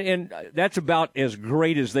that's about as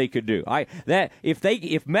great as they could do.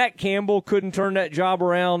 If Matt Campbell couldn't turn that job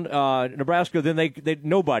around, Nebraska, then they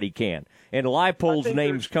nobody can. And Leipold's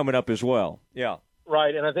name's coming up as well. Yeah.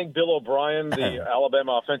 Right, and I think Bill O'Brien, the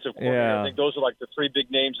Alabama offensive coordinator, I think those are like the three big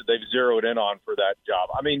names that they've zeroed in on for that job.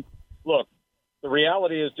 I mean, look, the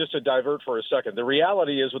reality is, just to divert for a second, the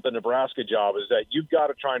reality is with the Nebraska job is that you've got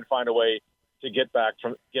to try and find a way to get back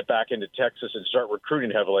into Texas and start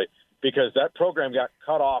recruiting heavily, because that program got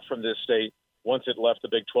cut off from this state once it left the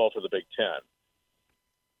Big 12 for the Big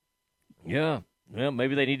 10. Yeah. Well,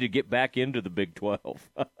 maybe they need to get back into the Big 12.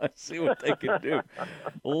 See what they can do.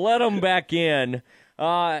 Let them back in.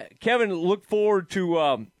 Kevin, look forward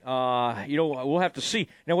to, we'll have to see.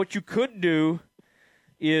 Now, what you could do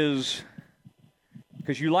is,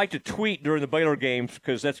 because you like to tweet during the Baylor games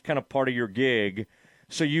because that's kind of part of your gig,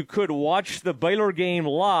 so you could watch the Baylor game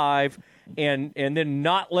live and then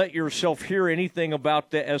not let yourself hear anything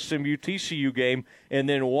about the SMU-TCU game and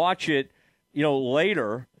then watch it,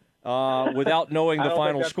 later. Without knowing the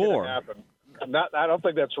final score. I don't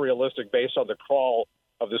think that's realistic based on the crawl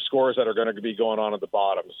of the scores that are going to be going on at the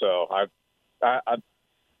bottom. So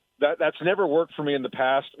that's never worked for me in the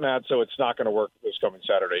past, Matt, so it's not going to work this coming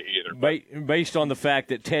Saturday either. Based on the fact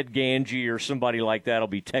that Ted Ganji or somebody like that will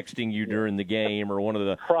be texting you during the game, or one of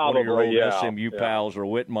your old SMU pals, or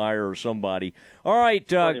Whitmire or somebody. All right,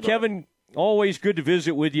 Kevin, always good to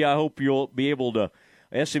visit with you. I hope you'll be able to –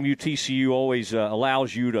 SMU-TCU always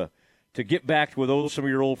allows you to get back with some of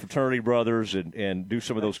your old fraternity brothers and do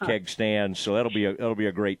some of those keg stands. So that'll be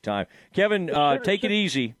a great time. Kevin, take it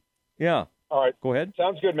easy. Yeah. All right. Go ahead.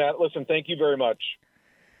 Sounds good, Matt. Listen, thank you very much.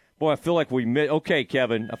 Boy, I feel like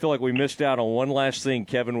Kevin. I feel like we missed out on one last thing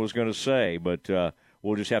Kevin was going to say, but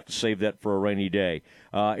we'll just have to save that for a rainy day.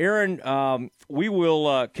 Aaron, we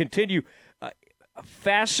will continue.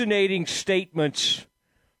 Fascinating statements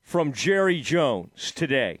from Jerry Jones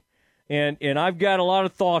today, and I've got a lot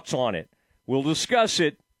of thoughts on it. We'll discuss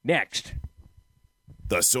it next.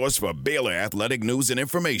 The source for Baylor athletic news and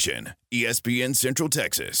information, ESPN Central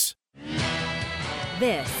Texas.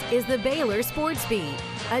 This is the Baylor Sports Beat,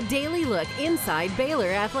 a daily look inside Baylor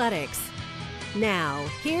athletics. Now,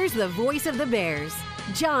 here's the voice of the Bears,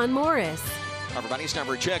 John Morris. Everybody, it's time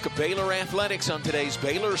for a check of Baylor athletics on today's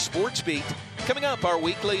Baylor Sports Beat. Coming up, our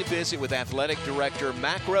weekly visit with Athletic Director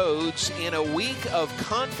Mack Rhodes in a week of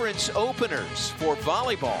conference openers for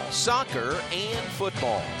volleyball, soccer, and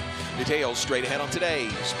football. Details straight ahead on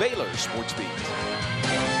today's Baylor Sports Beat.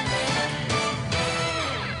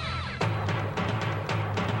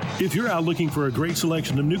 If you're out looking for a great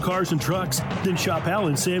selection of new cars and trucks, then shop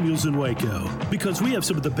Allen Samuels in Waco. Because we have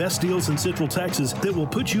some of the best deals in Central Texas that will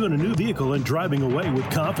put you in a new vehicle and driving away with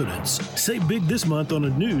confidence. Save big this month on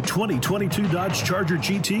a new 2022 Dodge Charger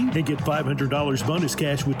GT and get $500 bonus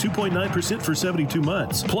cash with 2.9% for 72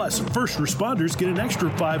 months. Plus, first responders get an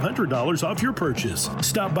extra $500 off your purchase.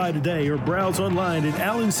 Stop by today or browse online at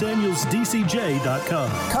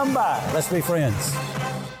allensamuelsdcj.com. Come by. Let's be friends.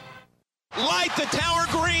 Light the tower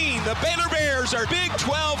green. The Baylor Bears are Big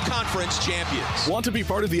 12 Conference champions. Want to be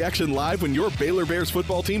part of the action live when your Baylor Bears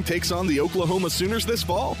football team takes on the Oklahoma Sooners this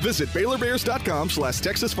fall? Visit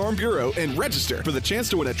BaylorBears.com/Texas Farm Bureau and register for the chance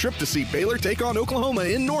to win a trip to see Baylor take on Oklahoma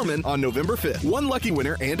in Norman on November 5th. One lucky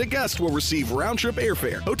winner and a guest will receive round-trip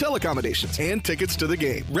airfare, hotel accommodations, and tickets to the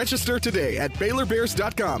game. Register today at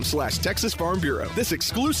BaylorBears.com/Texas Farm Bureau. This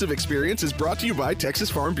exclusive experience is brought to you by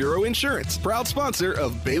Texas Farm Bureau Insurance, proud sponsor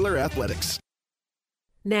of Baylor Athletics.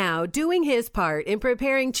 Now, doing his part in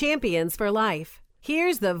preparing champions for life,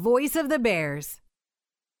 here's the voice of the Bears.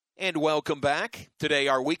 And welcome back. Today,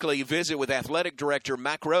 our weekly visit with Athletic Director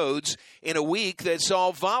Mack Rhodes in a week that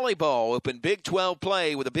saw volleyball open Big 12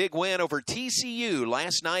 play with a big win over TCU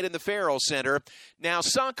last night in the Farrell Center. Now,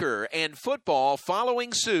 soccer and football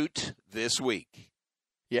following suit this week.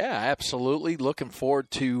 Yeah, absolutely. Looking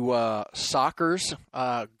forward to soccer's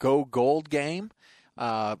Go Gold game.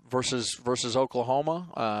 versus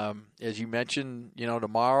Oklahoma, as you mentioned,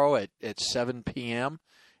 tomorrow at 7 p.m.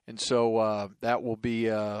 And so that will be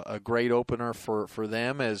a great opener for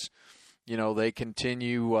them as, they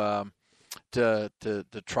continue to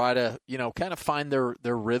try to, kind of find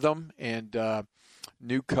their rhythm and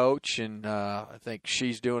new coach. And I think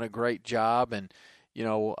she's doing a great job, and,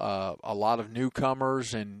 a lot of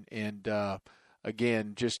newcomers and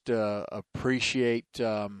again, just appreciate,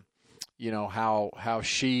 how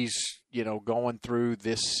she's, going through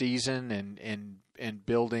this season and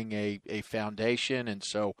building a foundation. And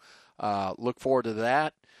so look forward to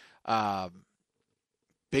that.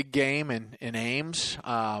 Big game in Ames.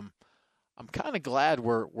 I'm kind of glad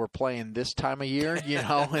we're playing this time of year. In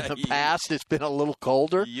the past it's been a little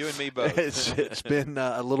colder. You and me both. It's been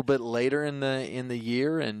a little bit later in the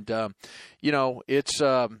year, and it's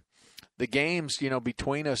the games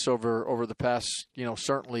between us over the past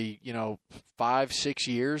certainly 5-6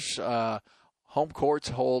 years. Home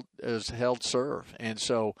courts has held serve, and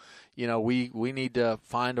so we need to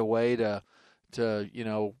find a way to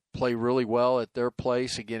play really well at their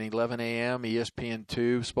place. Again, 11 a.m.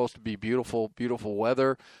 ESPN2, supposed to be beautiful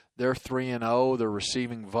weather. They're 3-0. They're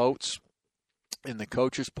receiving votes in the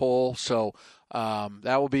coaches poll, so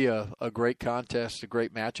that will be a great contest, a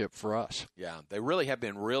great matchup for us. Yeah, they really have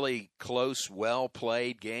been really close,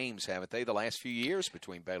 well-played games, haven't they, the last few years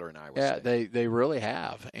between Baylor and Iowa State? Yeah, they really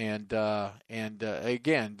have, and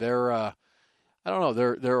again, they're I don't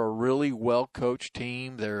know, they're a really well-coached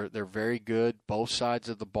team. They're very good both sides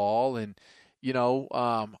of the ball, and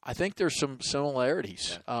I think there's some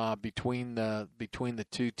similarities between the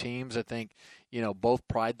two teams. I think both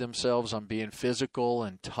pride themselves on being physical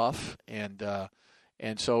and tough, and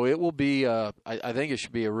so it will be. I think it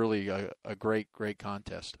should be a great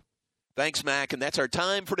contest. Thanks, Mac, and that's our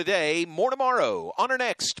time for today. More tomorrow on our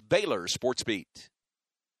next Baylor Sports Beat.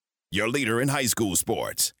 Your leader in high school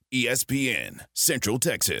sports, ESPN, Central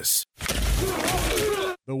Texas.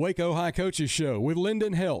 The Waco High Coaches Show with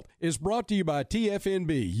Linden Helt is brought to you by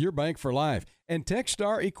TFNB, your bank for life, and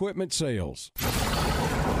Techstar Equipment Sales.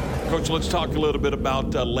 Coach, let's talk a little bit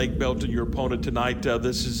about Lake Belton, your opponent tonight.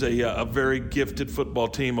 This is a very gifted football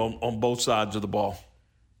team on both sides of the ball.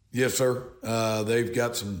 Yes, sir. They've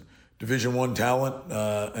got some Division I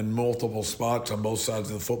talent in multiple spots on both sides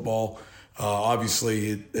of the football.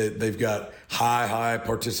 Obviously, they've got high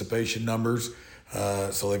participation numbers,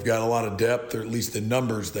 so they've got a lot of depth, or at least the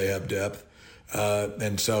numbers they have depth.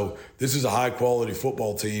 And so this is a high-quality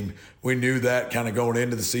football team. We knew that kind of going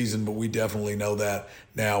into the season, but we definitely know that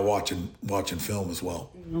now watching film as well.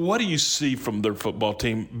 What do you see from their football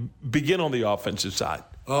team? Begin on the offensive side.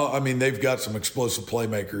 They've got some explosive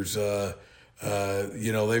playmakers.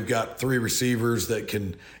 They've got 3 receivers that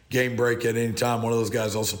can game break at any time. One of those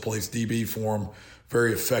guys also plays DB for them.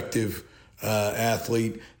 Very effective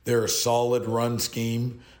athlete. They're a solid run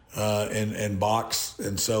scheme and box,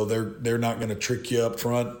 and so they're not going to trick you up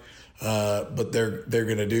front, but they're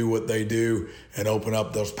going to do what they do and open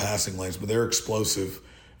up those passing lanes. But they're explosive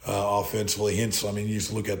offensively. Hence, you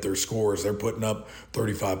just look at their scores. They're putting up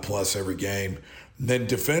 35 plus every game. And then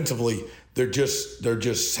defensively, they're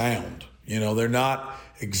just sound. They're not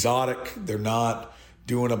exotic. They're not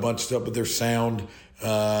doing a bunch of stuff, but they're sound.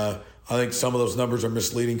 I think some of those numbers are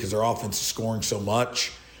misleading because their offense is scoring so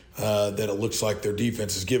much that it looks like their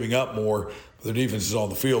defense is giving up more. But their defense is on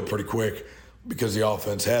the field pretty quick because the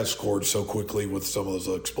offense has scored so quickly with some of those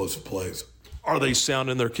explosive plays. Are they sound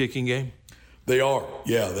in their kicking game? They are,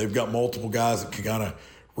 yeah. They've got multiple guys that can kind of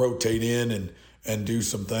rotate in and do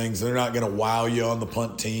some things. They're not going to wow you on the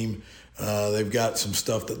punt team. They've got some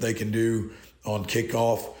stuff that they can do on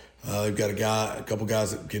kickoff. They've got a couple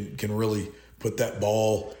guys that can really put that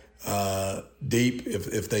ball deep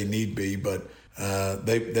if they need be, but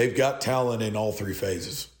they've got talent in all 3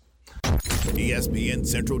 phases. ESPN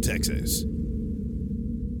Central Texas.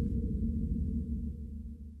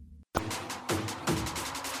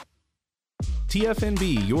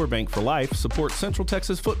 TFNB, your bank for life, supports Central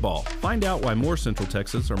Texas football. Find out why more Central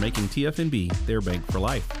Texas are making TFNB their bank for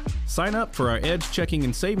life. Sign up for our Edge checking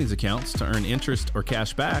and savings accounts to earn interest or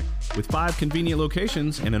cash back. With 5 convenient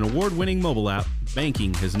locations and an award-winning mobile app,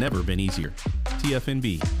 banking has never been easier.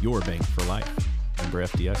 TFNB, your bank for life. Member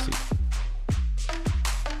FDIC.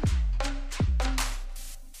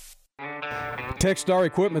 Techstar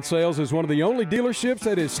Equipment Sales is one of the only dealerships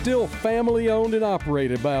that is still family-owned and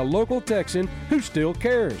operated by a local Texan who still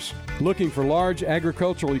cares. Looking for large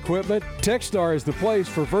agricultural equipment? Techstar is the place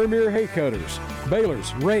for Vermeer hay cutters,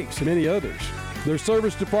 balers, rakes, and many others. Their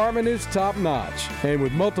service department is top-notch, and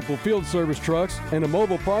with multiple field service trucks and a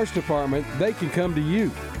mobile parts department, they can come to you.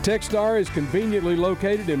 Techstar is conveniently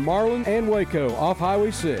located in Marlin and Waco off Highway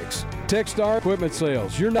 6. Techstar Equipment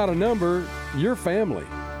Sales. You're not a number, you're family.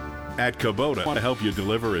 At Kubota, want to help you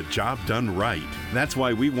deliver a job done right. That's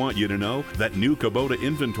why we want you to know that new Kubota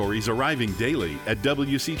inventory is arriving daily at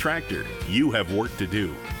WC Tractor. You have work to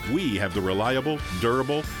do. We have the reliable,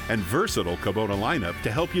 durable, and versatile Kubota lineup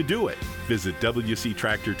to help you do it. Visit WC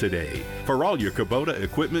Tractor today for all your Kubota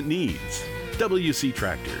equipment needs. WC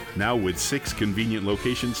Tractor, now with 6 convenient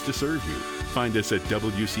locations to serve you. Find us at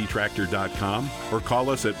WCTractor.com or call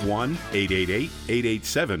us at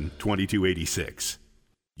 1-888-887-2286.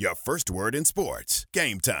 Your first word in sports.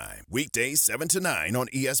 Game time. Weekdays 7 to 9 on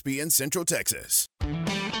ESPN Central Texas.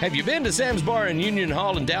 Have you been to Sam's Bar in Union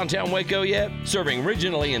Hall in downtown Waco yet? Serving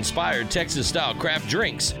regionally inspired Texas-style craft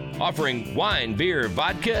drinks, offering wine, beer,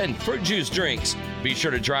 vodka, and fruit juice drinks. Be sure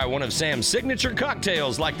to try one of Sam's signature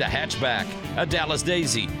cocktails like the Hatchback, a Dallas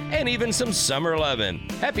Daisy, and even some Summer Lovin'.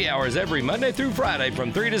 Happy hours every Monday through Friday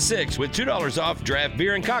from 3 to 6 with $2 off draft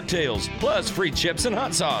beer and cocktails, plus free chips and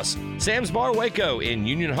hot sauce. Sam's Bar Waco in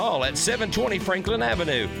Union Hall at 720 Franklin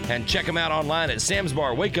Avenue. And check them out online at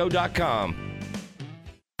samsbarwaco.com.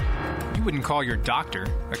 You wouldn't call your doctor,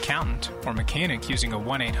 accountant, or mechanic using a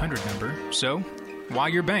 1-800 number, so why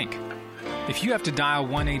your bank? If you have to dial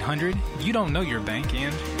 1-800, you don't know your bank,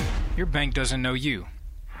 and your bank doesn't know you.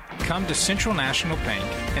 Come to Central National Bank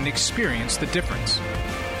and experience the difference.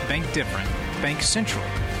 Bank different. Bank Central.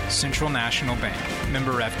 Central National Bank.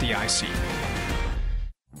 Member FDIC.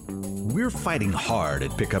 We're fighting hard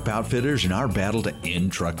at Pickup Outfitters in our battle to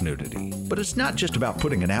end truck nudity. But it's not just about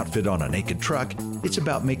putting an outfit on a naked truck, it's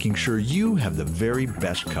about making sure you have the very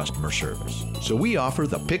best customer service. So we offer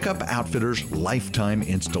the Pickup Outfitters Lifetime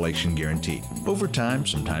Installation Guarantee. Over time,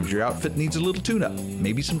 sometimes your outfit needs a little tune-up,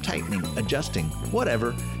 maybe some tightening, adjusting,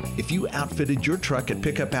 whatever. If you outfitted your truck at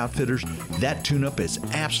Pickup Outfitters, that tune-up is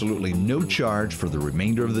absolutely no charge for the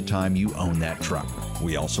remainder of the time you own that truck.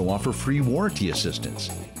 We also offer free warranty assistance.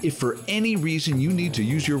 If for any reason you need to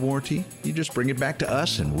use your warranty, you just bring it back to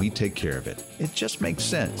us and we take care of it. It just makes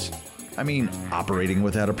sense. I mean, operating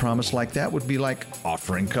without a promise like that would be like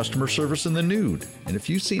offering customer service in the nude. And if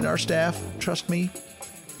you've seen our staff, trust me,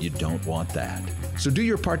 you don't want that. So do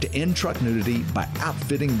your part to end truck nudity by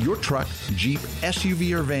outfitting your truck, Jeep,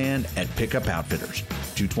 SUV, or van at Pickup Outfitters,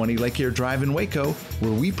 220 Lake Air Drive in Waco,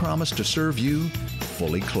 where we promise to serve you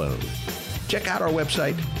fully clothed. Check out our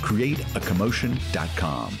website,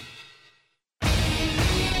 createacommotion.com.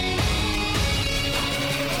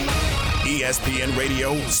 ESPN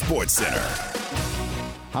Radio Sports Center.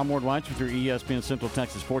 I'm Ward Weitz with your ESPN Central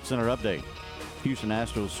Texas Sports Center update. Houston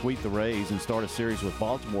Astros sweep the Rays and start a series with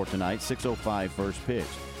Baltimore tonight, 6:05 first pitch.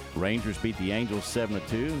 Rangers beat the Angels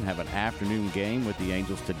 7-2 and have an afternoon game with the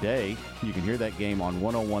Angels today. You can hear that game on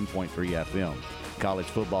 101.3 FM. College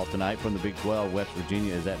football tonight from the Big 12. West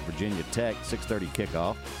Virginia is at Virginia Tech, 6:30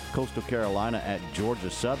 kickoff. Coastal Carolina at Georgia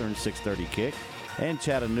Southern, 6:30 kick. And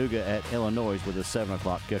Chattanooga at Illinois with a 7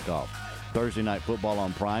 o'clock kickoff. Thursday night football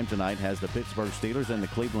on Prime tonight has the Pittsburgh Steelers and the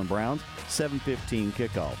Cleveland Browns, 7:15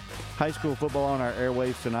 kickoff. High school football on our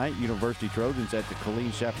airwaves tonight. University Trojans at the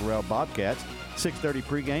Colleen Chaparral Bobcats, 6:30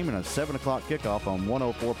 pregame and a 7 o'clock kickoff on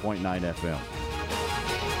 104.9 FM.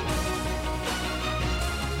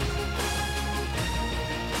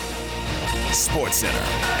 Sports Center,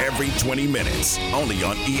 every 20 minutes, only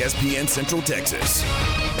on ESPN Central Texas.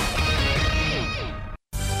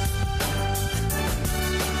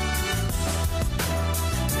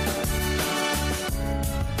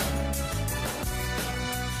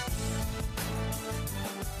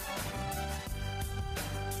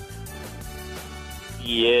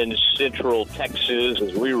 In Central Texas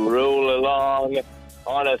as we roll along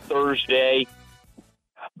on a Thursday.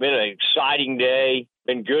 Been an exciting day.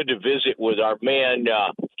 Been good to visit with our man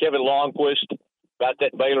Kevin Longquist about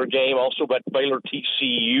that Baylor game, also about Baylor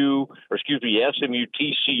SMU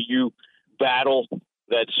TCU battle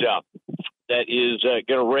that is going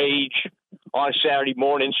to rage on Saturday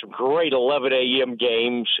morning. Some great 11 a.m.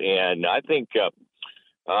 games, and I think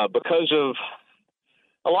because of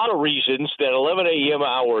a lot of reasons, that 11 a.m.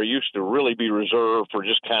 hour used to really be reserved for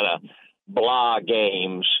just kind of blah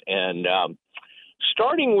games. And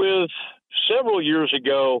starting with several years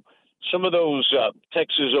ago, some of those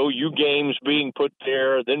Texas OU games being put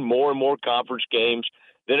there, then more and more conference games,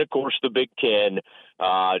 then, of course, the Big Ten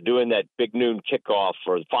doing that big noon kickoff,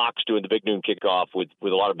 or Fox doing the big noon kickoff with a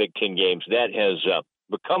lot of Big Ten games. That has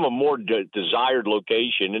become a more desired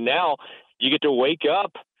location. And now you get to wake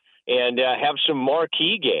up and have some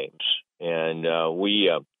marquee games. And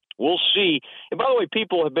we we'll see. And by the way,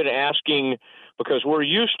 people have been asking, because we're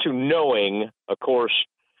used to knowing, of course,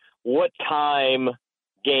 what time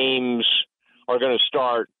games are going to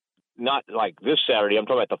start, not like this Saturday, I'm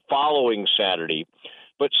talking about the following Saturday.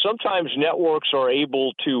 But sometimes networks are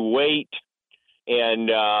able to wait and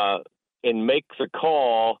make the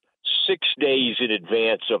call 6 days in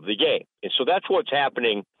advance of the game. And so that's what's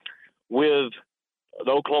happening with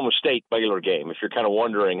the Oklahoma State-Baylor game. If you're kind of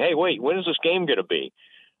wondering, hey, wait, when is this game going to be?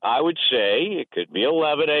 I would say it could be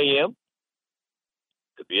 11 a.m.,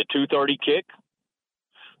 could be a 2:30 kick,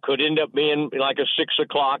 could end up being like a 6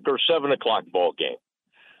 o'clock or 7 o'clock ball game.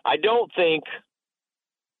 I don't think,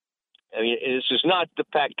 I mean, this is not the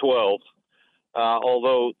Pac-12,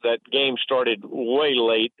 although that game started way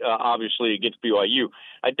late, obviously, against BYU.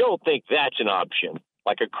 I don't think that's an option,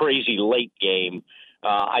 like a crazy late game.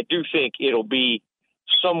 I do think it'll be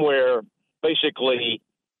somewhere, basically,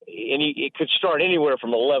 it could start anywhere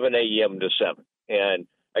from 11 a.m. to 7. And,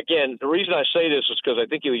 again, the reason I say this is because I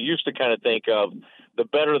think you used to kind of think of the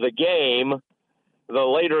better the game, the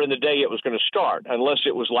later in the day it was going to start, unless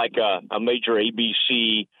it was like a major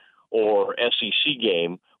ABC or SEC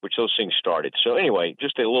game, which those things started. So anyway,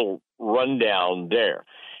 just a little rundown there.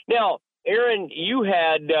 Now, Aaron, you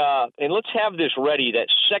had, and let's have this ready, that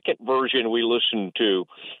second version we listened to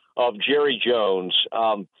of Jerry Jones.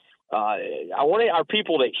 I want our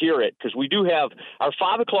people to hear it, because we do have our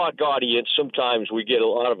 5 o'clock audience. Sometimes we get a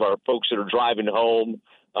lot of our folks that are driving home.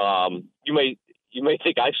 You may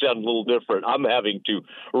think I sound a little different. I'm having to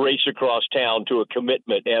race across town to a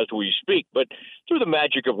commitment as we speak. But through the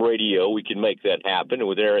magic of radio, we can make that happen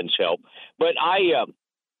with Aaron's help. But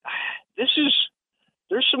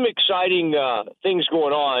there's some exciting things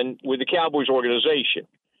going on with the Cowboys organization.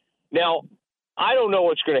 Now, I don't know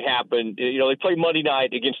what's going to happen. You know, they play Monday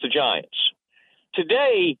night against the Giants.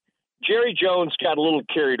 Today, Jerry Jones got a little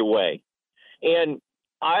carried away. And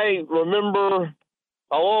I'll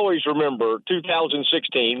always remember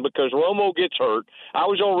 2016, because Romo gets hurt. I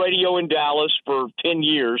was on radio in Dallas for 10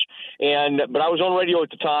 years, but I was on radio at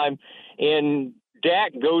the time, and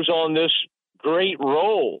Dak goes on this great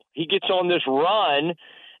roll. He gets on this run,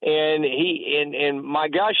 and my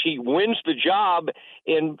gosh, he wins the job.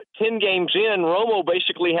 And 10 games in, Romo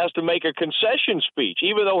basically has to make a concession speech,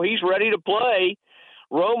 even though he's ready to play.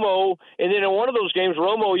 Romo, and then in one of those games,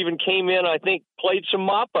 Romo even came in, I think, played some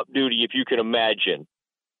mop-up duty, if you can imagine.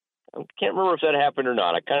 I can't remember if that happened or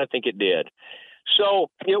not. I kind of think it did. So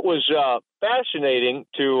it was fascinating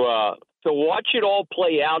to watch it all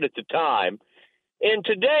play out at the time. And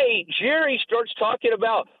today, Jerry starts talking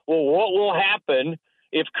about, well, what will happen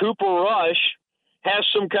if Cooper Rush has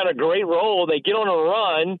some kind of great role, they get on a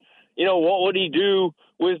run, you know, what would he do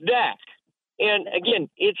with Dak? And again,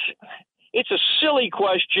 it's a silly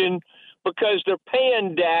question, because they're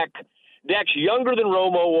paying Dak. Dak's younger than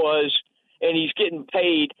Romo was, and he's getting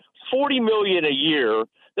paid $40 million a year.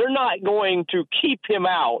 They're not going to keep him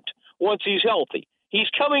out once he's healthy. He's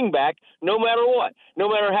coming back no matter what, no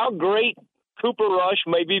matter how great Cooper Rush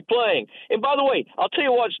may be playing. And by the way, I'll tell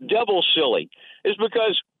you what's devil silly is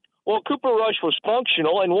because, well, Cooper Rush was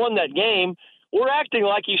functional and won that game. We're acting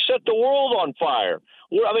like he set the world on fire.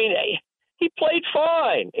 He played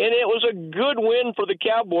fine, and it was a good win for the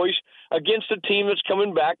Cowboys against a team that's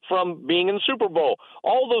coming back from being in the Super Bowl.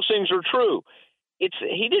 All those things are true.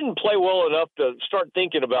 He didn't play well enough to start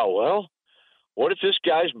thinking about, well, what if this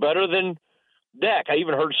guy's better than Dak? I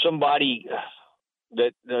even heard somebody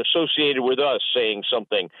that associated with us saying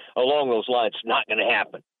something along those lines. It's not going to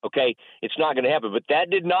happen, okay? It's not going to happen. But that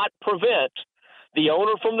did not prevent the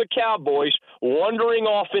owner from the Cowboys wandering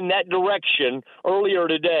off in that direction earlier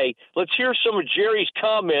today. Let's hear some of Jerry's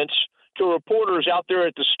comments to reporters out there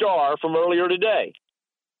at the Star from earlier today.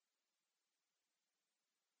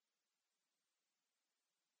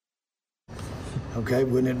 Okay,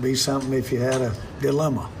 wouldn't it be something if you had a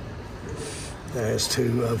dilemma as to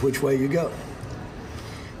which way you go?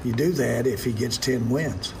 You do that if he gets 10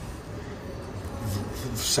 wins.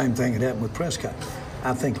 Same thing that happened with Prescott.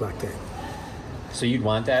 I think like that. So you'd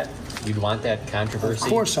want that? You'd want that controversy? Of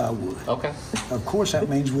course I would. Okay. Of course that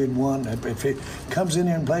means we'd won. If it comes in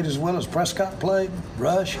here and played as well as Prescott played,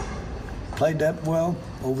 Rush played that well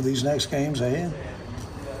over these next games ahead,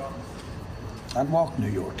 I'd walk New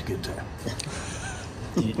York to get there.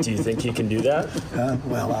 Do you think he can do that?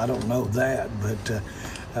 Well, I don't know that, but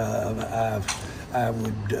I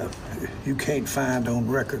would. You can't find on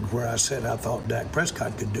record where I said I thought Dak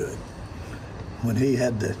Prescott could do it when he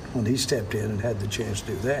stepped in and had the chance to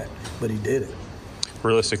do that, but he did it.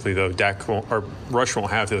 Realistically, though, Rush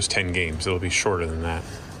won't have those 10 games. It'll be shorter than that.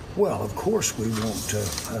 Well, of course we want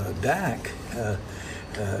Dak.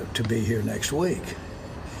 to be here next week.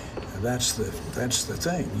 That's the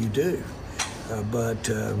thing you do. But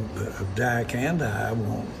Dak and I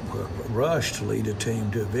want Rush to lead a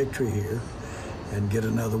team to a victory here and get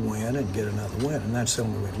another win and get another win. And that's the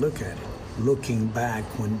only way to look at it. Looking back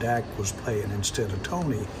when Dak was playing instead of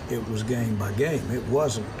Tony, it was game by game. It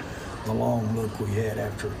wasn't the long look we had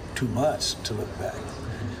after 2 months to look back.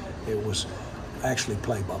 It was actually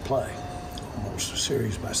play by play, almost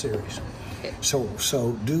series by series.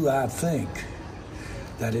 So do I think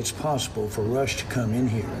that it's possible for Rush to come in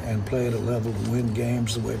here and play at a level to win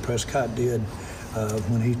games the way Prescott did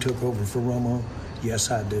when he took over for Romo? Yes,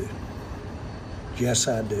 I do. Yes,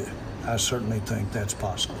 I do. I certainly think that's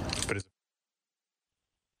possible.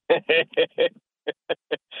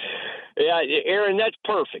 Yeah, Aaron, that's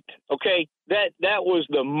perfect. Okay, that was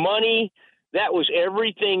the money. That was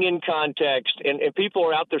everything in context, and people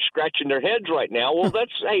are out there scratching their heads right now. Well,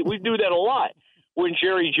 hey, we do that a lot when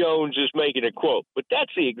Jerry Jones is making a quote, but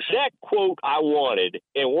that's the exact quote I wanted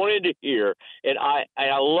to hear, and I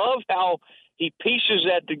love how he pieces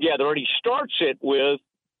that together, and he starts it with,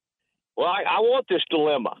 well, I want this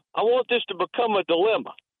dilemma. I want this to become a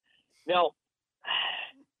dilemma. Now,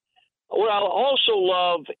 what I also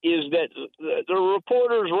love is that the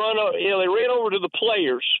reporters they ran over to the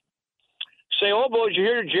players, say, oh, boy, did you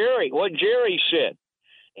hear Jerry, what Jerry said?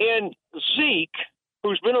 And Zeke,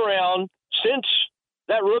 who's been around since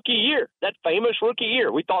that rookie year, that famous rookie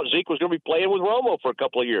year, we thought Zeke was going to be playing with Romo for a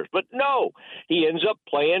couple of years. But no, he ends up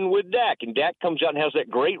playing with Dak. And Dak comes out and has that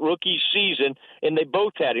great rookie season, and they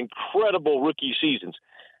both had incredible rookie seasons.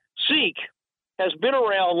 Zeke has been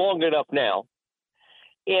around long enough now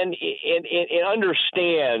and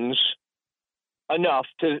understands enough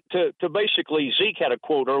to basically, Zeke had a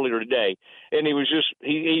quote earlier today, and he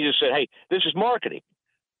just said, hey, this is marketing.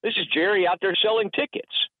 This is Jerry out there selling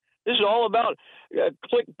tickets. This is all about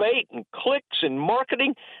clickbait and clicks and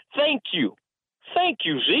marketing. Thank you,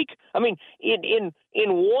 Zeke. I mean, in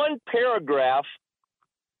one paragraph,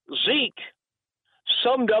 Zeke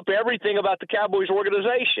summed up everything about the Cowboys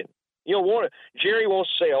organization. Jerry wants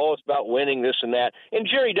to say, oh, it's about winning, this and that, and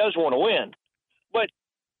Jerry does want to win, but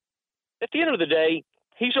at the end of the day,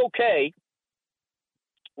 he's okay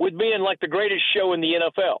with being like the greatest show in the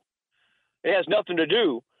NFL. It has nothing to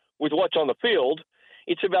do with what's on the field.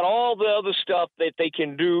 It's about all the other stuff that they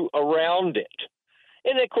can do around it.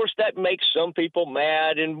 And, of course, that makes some people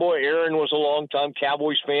mad. And, boy, Aaron was a longtime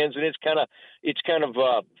Cowboys fan, and it's kind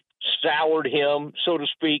of soured him, so to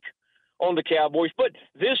speak, on the Cowboys. But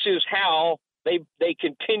this is how they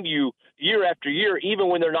continue year after year, even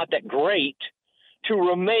when they're not that great, to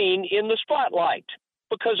remain in the spotlight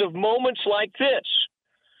because of moments like this.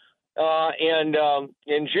 And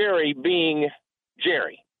Jerry being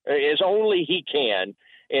Jerry, as only he can,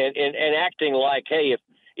 and acting like, hey,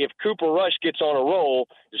 if Cooper Rush gets on a roll,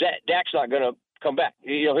 Dak's not going to come back.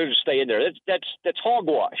 He'll just stay in there. That's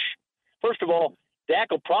hogwash. First of all,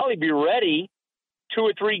 Dak will probably be ready 2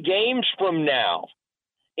 or 3 games from now,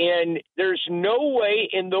 and there's no way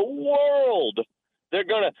in the world they're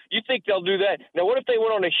going to – you think they'll do that? Now, what if they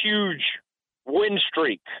went on a huge win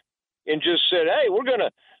streak and just said, hey, we're going to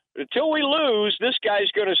 – until we lose, this guy's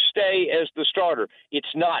going to stay as the starter?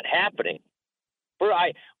 It's not happening.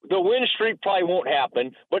 The win streak probably won't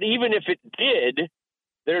happen, but even if it did,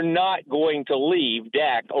 they're not going to leave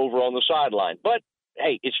Dak over on the sideline. But,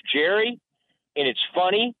 hey, it's Jerry, and it's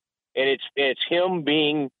funny, and it's him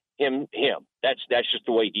being him. That's just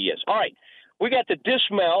the way he is. All right, we got the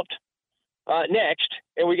dismount next,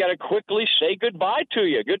 and we got to quickly say goodbye to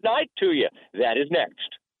you. Good night to you. That is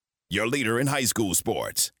next. Your leader in high school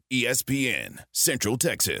sports, ESPN, Central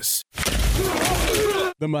Texas.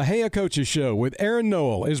 The Mahia Coaches Show with Aaron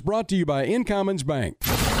Noel is brought to you by Incommons Bank.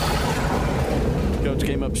 Coach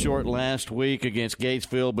came up short last week against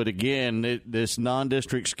Gatesville, but again, this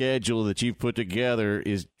non-district schedule that you've put together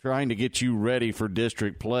is trying to get you ready for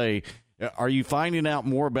district play. Are you finding out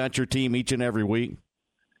more about your team each and every week?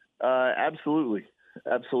 Absolutely.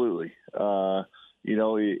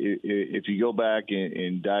 If you go back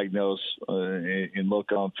and diagnose and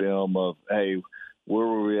look on film of, hey, where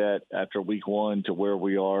were we at after week 1 to where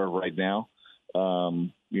we are right now,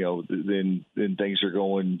 then things are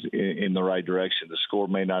going in the right direction. The score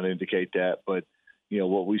may not indicate that, but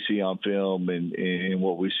what we see on film and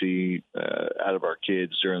what we see out of our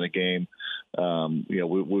kids during the game,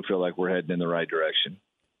 we feel like we're heading in the right direction.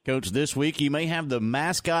 Coach, this week you may have the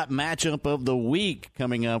mascot matchup of the week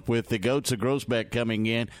coming up with the Goats of Groesbeck coming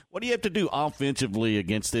in. What do you have to do offensively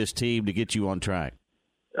against this team to get you on track?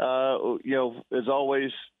 As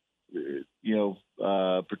always,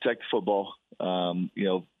 protect the football,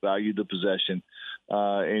 value the possession.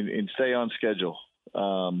 and stay on schedule.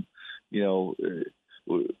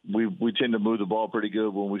 We tend to move the ball pretty good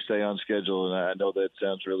when we stay on schedule, and I know that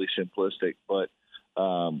sounds really simplistic, but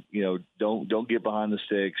don't get behind the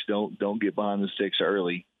sticks. Don't get behind the sticks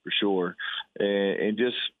early, for sure, and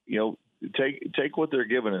just take what they're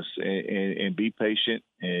giving us and be patient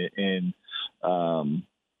and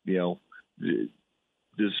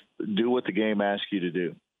just do what the game asks you to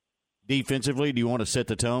do. Defensively, do you want to set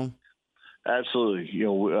the tone? Absolutely.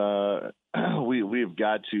 We have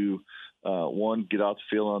got to one, get off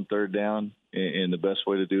the field on third down, and the best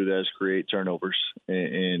way to do that is create turnovers.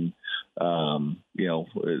 And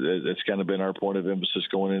that's kind of been our point of emphasis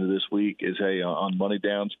going into this week is, hey, on money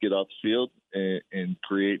downs, get off the field and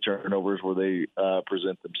create turnovers where they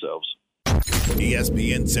present themselves.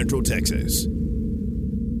 ESPN Central Texas.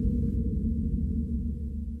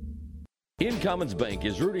 Incommons Bank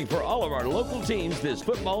is rooting for all of our local teams this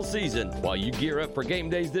football season. While you gear up for game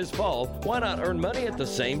days this fall, why not earn money at the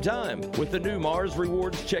same time? With the new Mars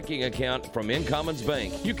Rewards checking account from Incommons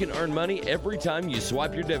Bank, you can earn money every time you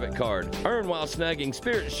swipe your debit card. Earn while snagging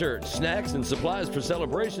Spirit shirts, snacks, and supplies for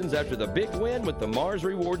celebrations after the big win with the Mars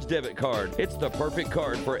Rewards debit card. It's the perfect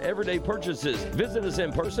card for everyday purchases. Visit us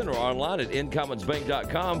in person or online at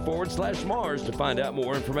incommonsbank.com/Mars to find out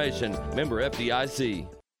more information. Member FDIC.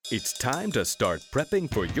 It's time to start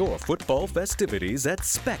prepping for your football festivities at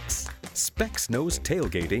Specs. Specs knows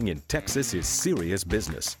tailgating in Texas is serious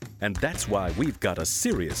business, and that's why we've got a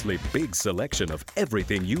seriously big selection of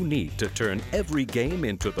everything you need to turn every game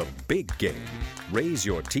into the big game. Raise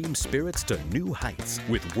your team spirits to new heights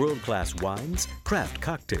with world-class wines, craft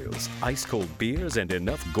cocktails, ice-cold beers, and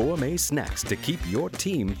enough gourmet snacks to keep your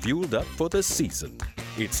team fueled up for the season.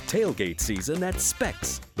 It's tailgate season at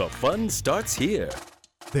Specs. The fun starts here.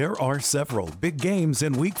 There are several big games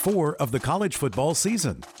in Week 4 of the college football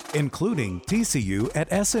season, including TCU at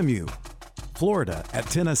SMU, Florida at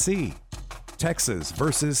Tennessee, Texas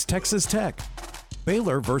versus Texas Tech,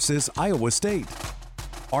 Baylor versus Iowa State.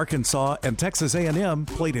 Arkansas and Texas A&M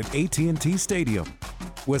played at AT&T Stadium,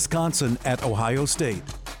 Wisconsin at Ohio State.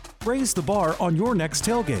 Raise the bar on your next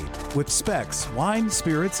tailgate with Specs, wine,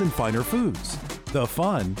 spirits, and finer foods. The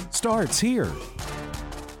fun starts here.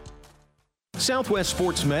 Southwest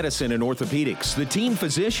Sports Medicine and Orthopedics, the team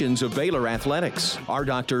physicians of Baylor Athletics. Our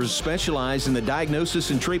doctors specialize in the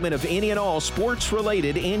diagnosis and treatment of any and all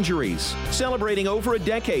sports-related injuries. Celebrating over a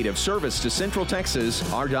decade of service to Central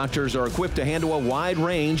Texas, our doctors are equipped to handle a wide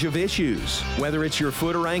range of issues. Whether it's your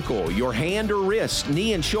foot or ankle, your hand or wrist,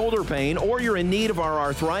 knee and shoulder pain, or you're in need of our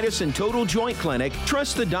arthritis and total joint clinic,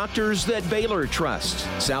 trust the doctors that Baylor trusts.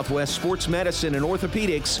 Southwest Sports Medicine and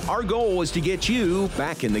Orthopedics, our goal is to get you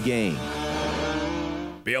back in the game.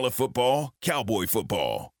 Baylor football, Cowboy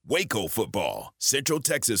football, Waco football, Central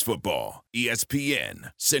Texas football,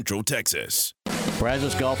 ESPN Central Texas.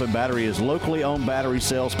 Brazos Golf and Battery is locally owned battery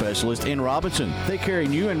sales specialist in Robinson. They carry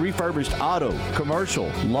new and refurbished auto,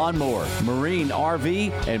 commercial, lawnmower, marine,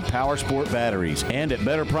 RV, and power sport batteries, and at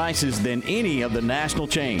better prices than any of the national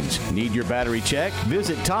chains. Need your battery check?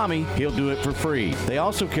 Visit Tommy. He'll do it for free. They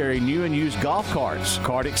also carry new and used golf carts,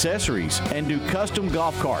 cart accessories, and do custom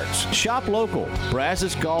golf carts. Shop local.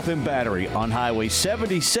 Brazos Golf and Battery on Highway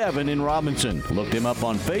 77 in Robinson. Look them up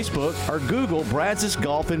on Facebook or Google Brazos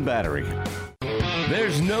Golf and Battery.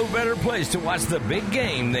 There's no better place to watch the big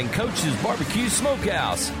game than Coach's Barbecue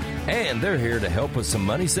Smokehouse. And they're here to help with some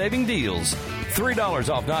money-saving deals. $3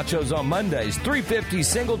 off nachos on Mondays, $3.50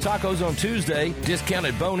 single tacos on Tuesday,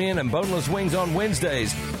 discounted bone-in and boneless wings on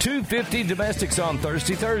Wednesdays, $2.50 domestics on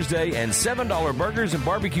Thursday, and $7 burgers and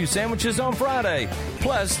barbecue sandwiches on Friday.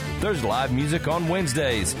 Plus, there's live music on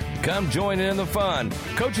Wednesdays. Come join in the fun.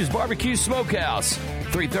 Coach's Barbecue Smokehouse,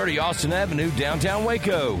 330 Austin Avenue, downtown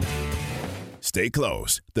Waco. Stay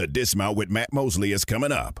close. The Dismount with Matt Mosley is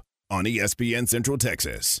coming up on ESPN Central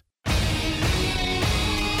Texas.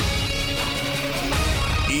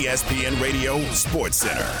 ESPN Radio Sports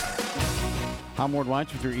Center. I'm Ward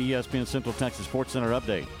Weitz with your ESPN Central Texas Sports Center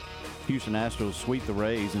update. Houston Astros sweep the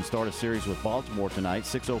Rays and start a series with Baltimore tonight,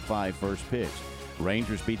 6:05 first pitch.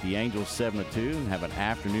 Rangers beat the Angels 7-2 and have an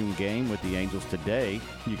afternoon game with the Angels today.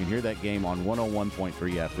 You can hear that game on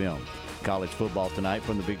 101.3 FM. College football tonight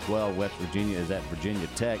from the Big 12. West Virginia is at Virginia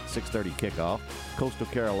Tech, 6:30 kickoff. Coastal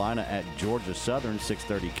Carolina at Georgia Southern,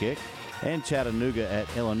 6:30 kick. And Chattanooga at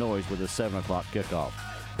Illinois with a 7 o'clock kickoff.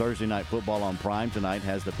 Thursday night football on Prime tonight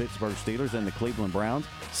has the Pittsburgh Steelers and the Cleveland Browns,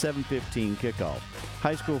 7:15 kickoff.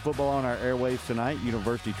 High school football on our airwaves tonight.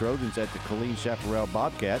 University Trojans at the Colleen Chaparral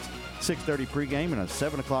Bobcats, 6:30 pregame and a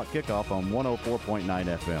 7 o'clock kickoff on 104.9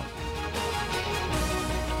 FM.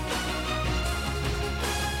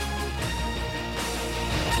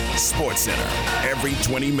 SportsCenter, every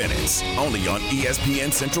 20 minutes, only on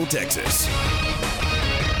ESPN Central Texas.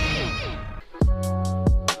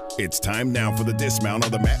 It's time now for the dismount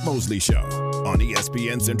on the Matt Mosley Show on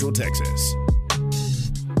ESPN Central Texas.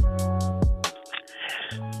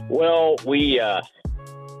 Well, we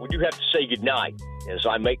do have to say goodnight as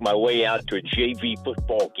I make my way out to a JV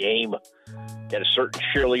football game. Got a certain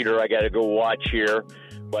cheerleader I got to go watch here,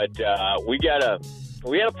 but we had a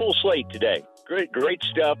full slate today. Great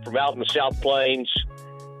stuff from out in the South Plains.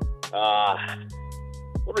 What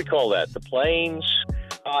do we call that? The Plains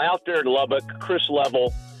out there in Lubbock. Chris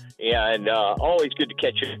Level. And always good to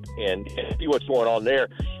catch it and see what's going on there.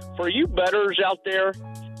 For you bettors out there,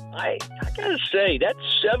 I got to say, that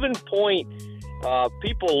 7-point,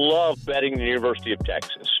 people love betting the University of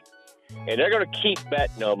Texas. And they're going to keep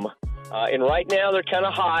betting them. And right now they're kind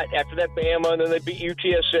of hot after that Bama, and then they beat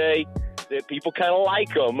UTSA. That people kind of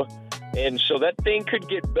like them. And so that thing could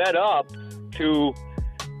get bet up to,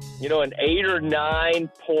 an 8 or 9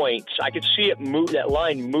 points. I could see it move, that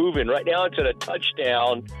line moving. Right now it's at a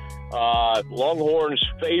touchdown. Longhorns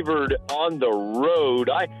favored on the road.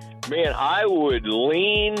 I would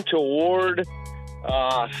lean toward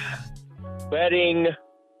betting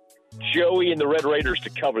Joey and the Red Raiders to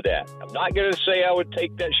cover that. I'm not going to say I would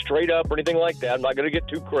take that straight up or anything like that. I'm not going to get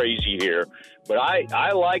too crazy here. But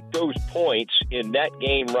I like those points in that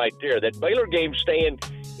game right there. That Baylor game staying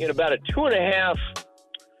in about a 2.5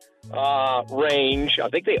 range. I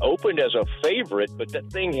think they opened as a favorite, but that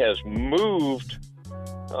thing has moved.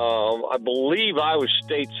 I believe Iowa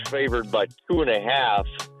State's favored by 2.5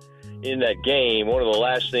 in that game. One of the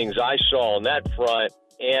last things I saw on that front.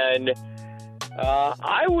 And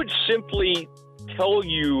I would simply tell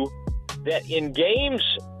you that in games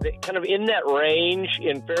that kind of in that range,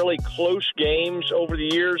 in fairly close games over the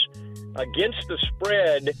years, against the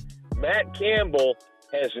spread, Matt Campbell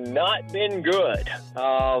has not been good.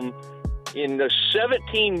 In the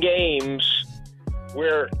 17 games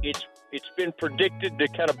where it's been predicted to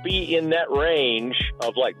kind of be in that range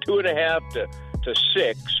of like 2.5 to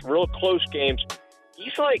 6, real close games.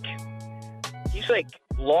 He's like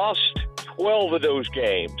lost 12 of those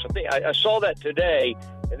games. I saw that today,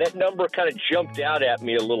 and that number kind of jumped out at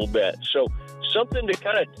me a little bit. So something to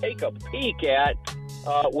kind of take a peek at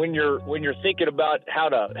when you're thinking about how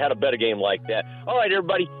to bet a game like that. All right,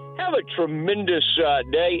 everybody, have a tremendous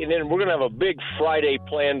day, and then we're going to have a big Friday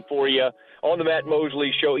plan for you on the Matt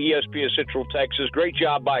Mosley Show, ESPN Central Texas. Great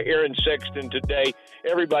job by Aaron Sexton today.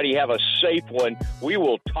 Everybody have a safe one. We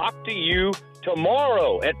will talk to you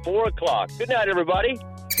tomorrow at 4 o'clock. Good night, everybody.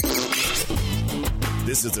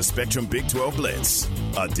 This is the Spectrum Big 12 Blitz,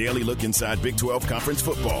 a daily look inside Big 12 Conference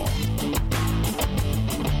football.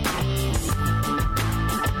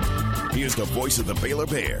 Here's the voice of the Baylor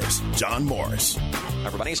Bears, John Morris.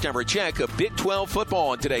 Everybody, it's time for a check of Big 12 football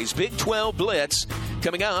on today's Big 12 Blitz.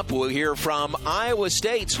 Coming up, we'll hear from Iowa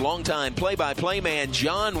State's longtime play-by-play man,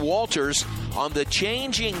 John Walters, on the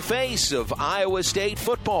changing face of Iowa State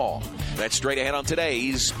football. That's straight ahead on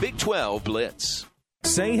today's Big 12 Blitz.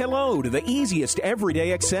 Say hello to the easiest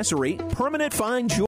everyday accessory, permanent fine jewelry.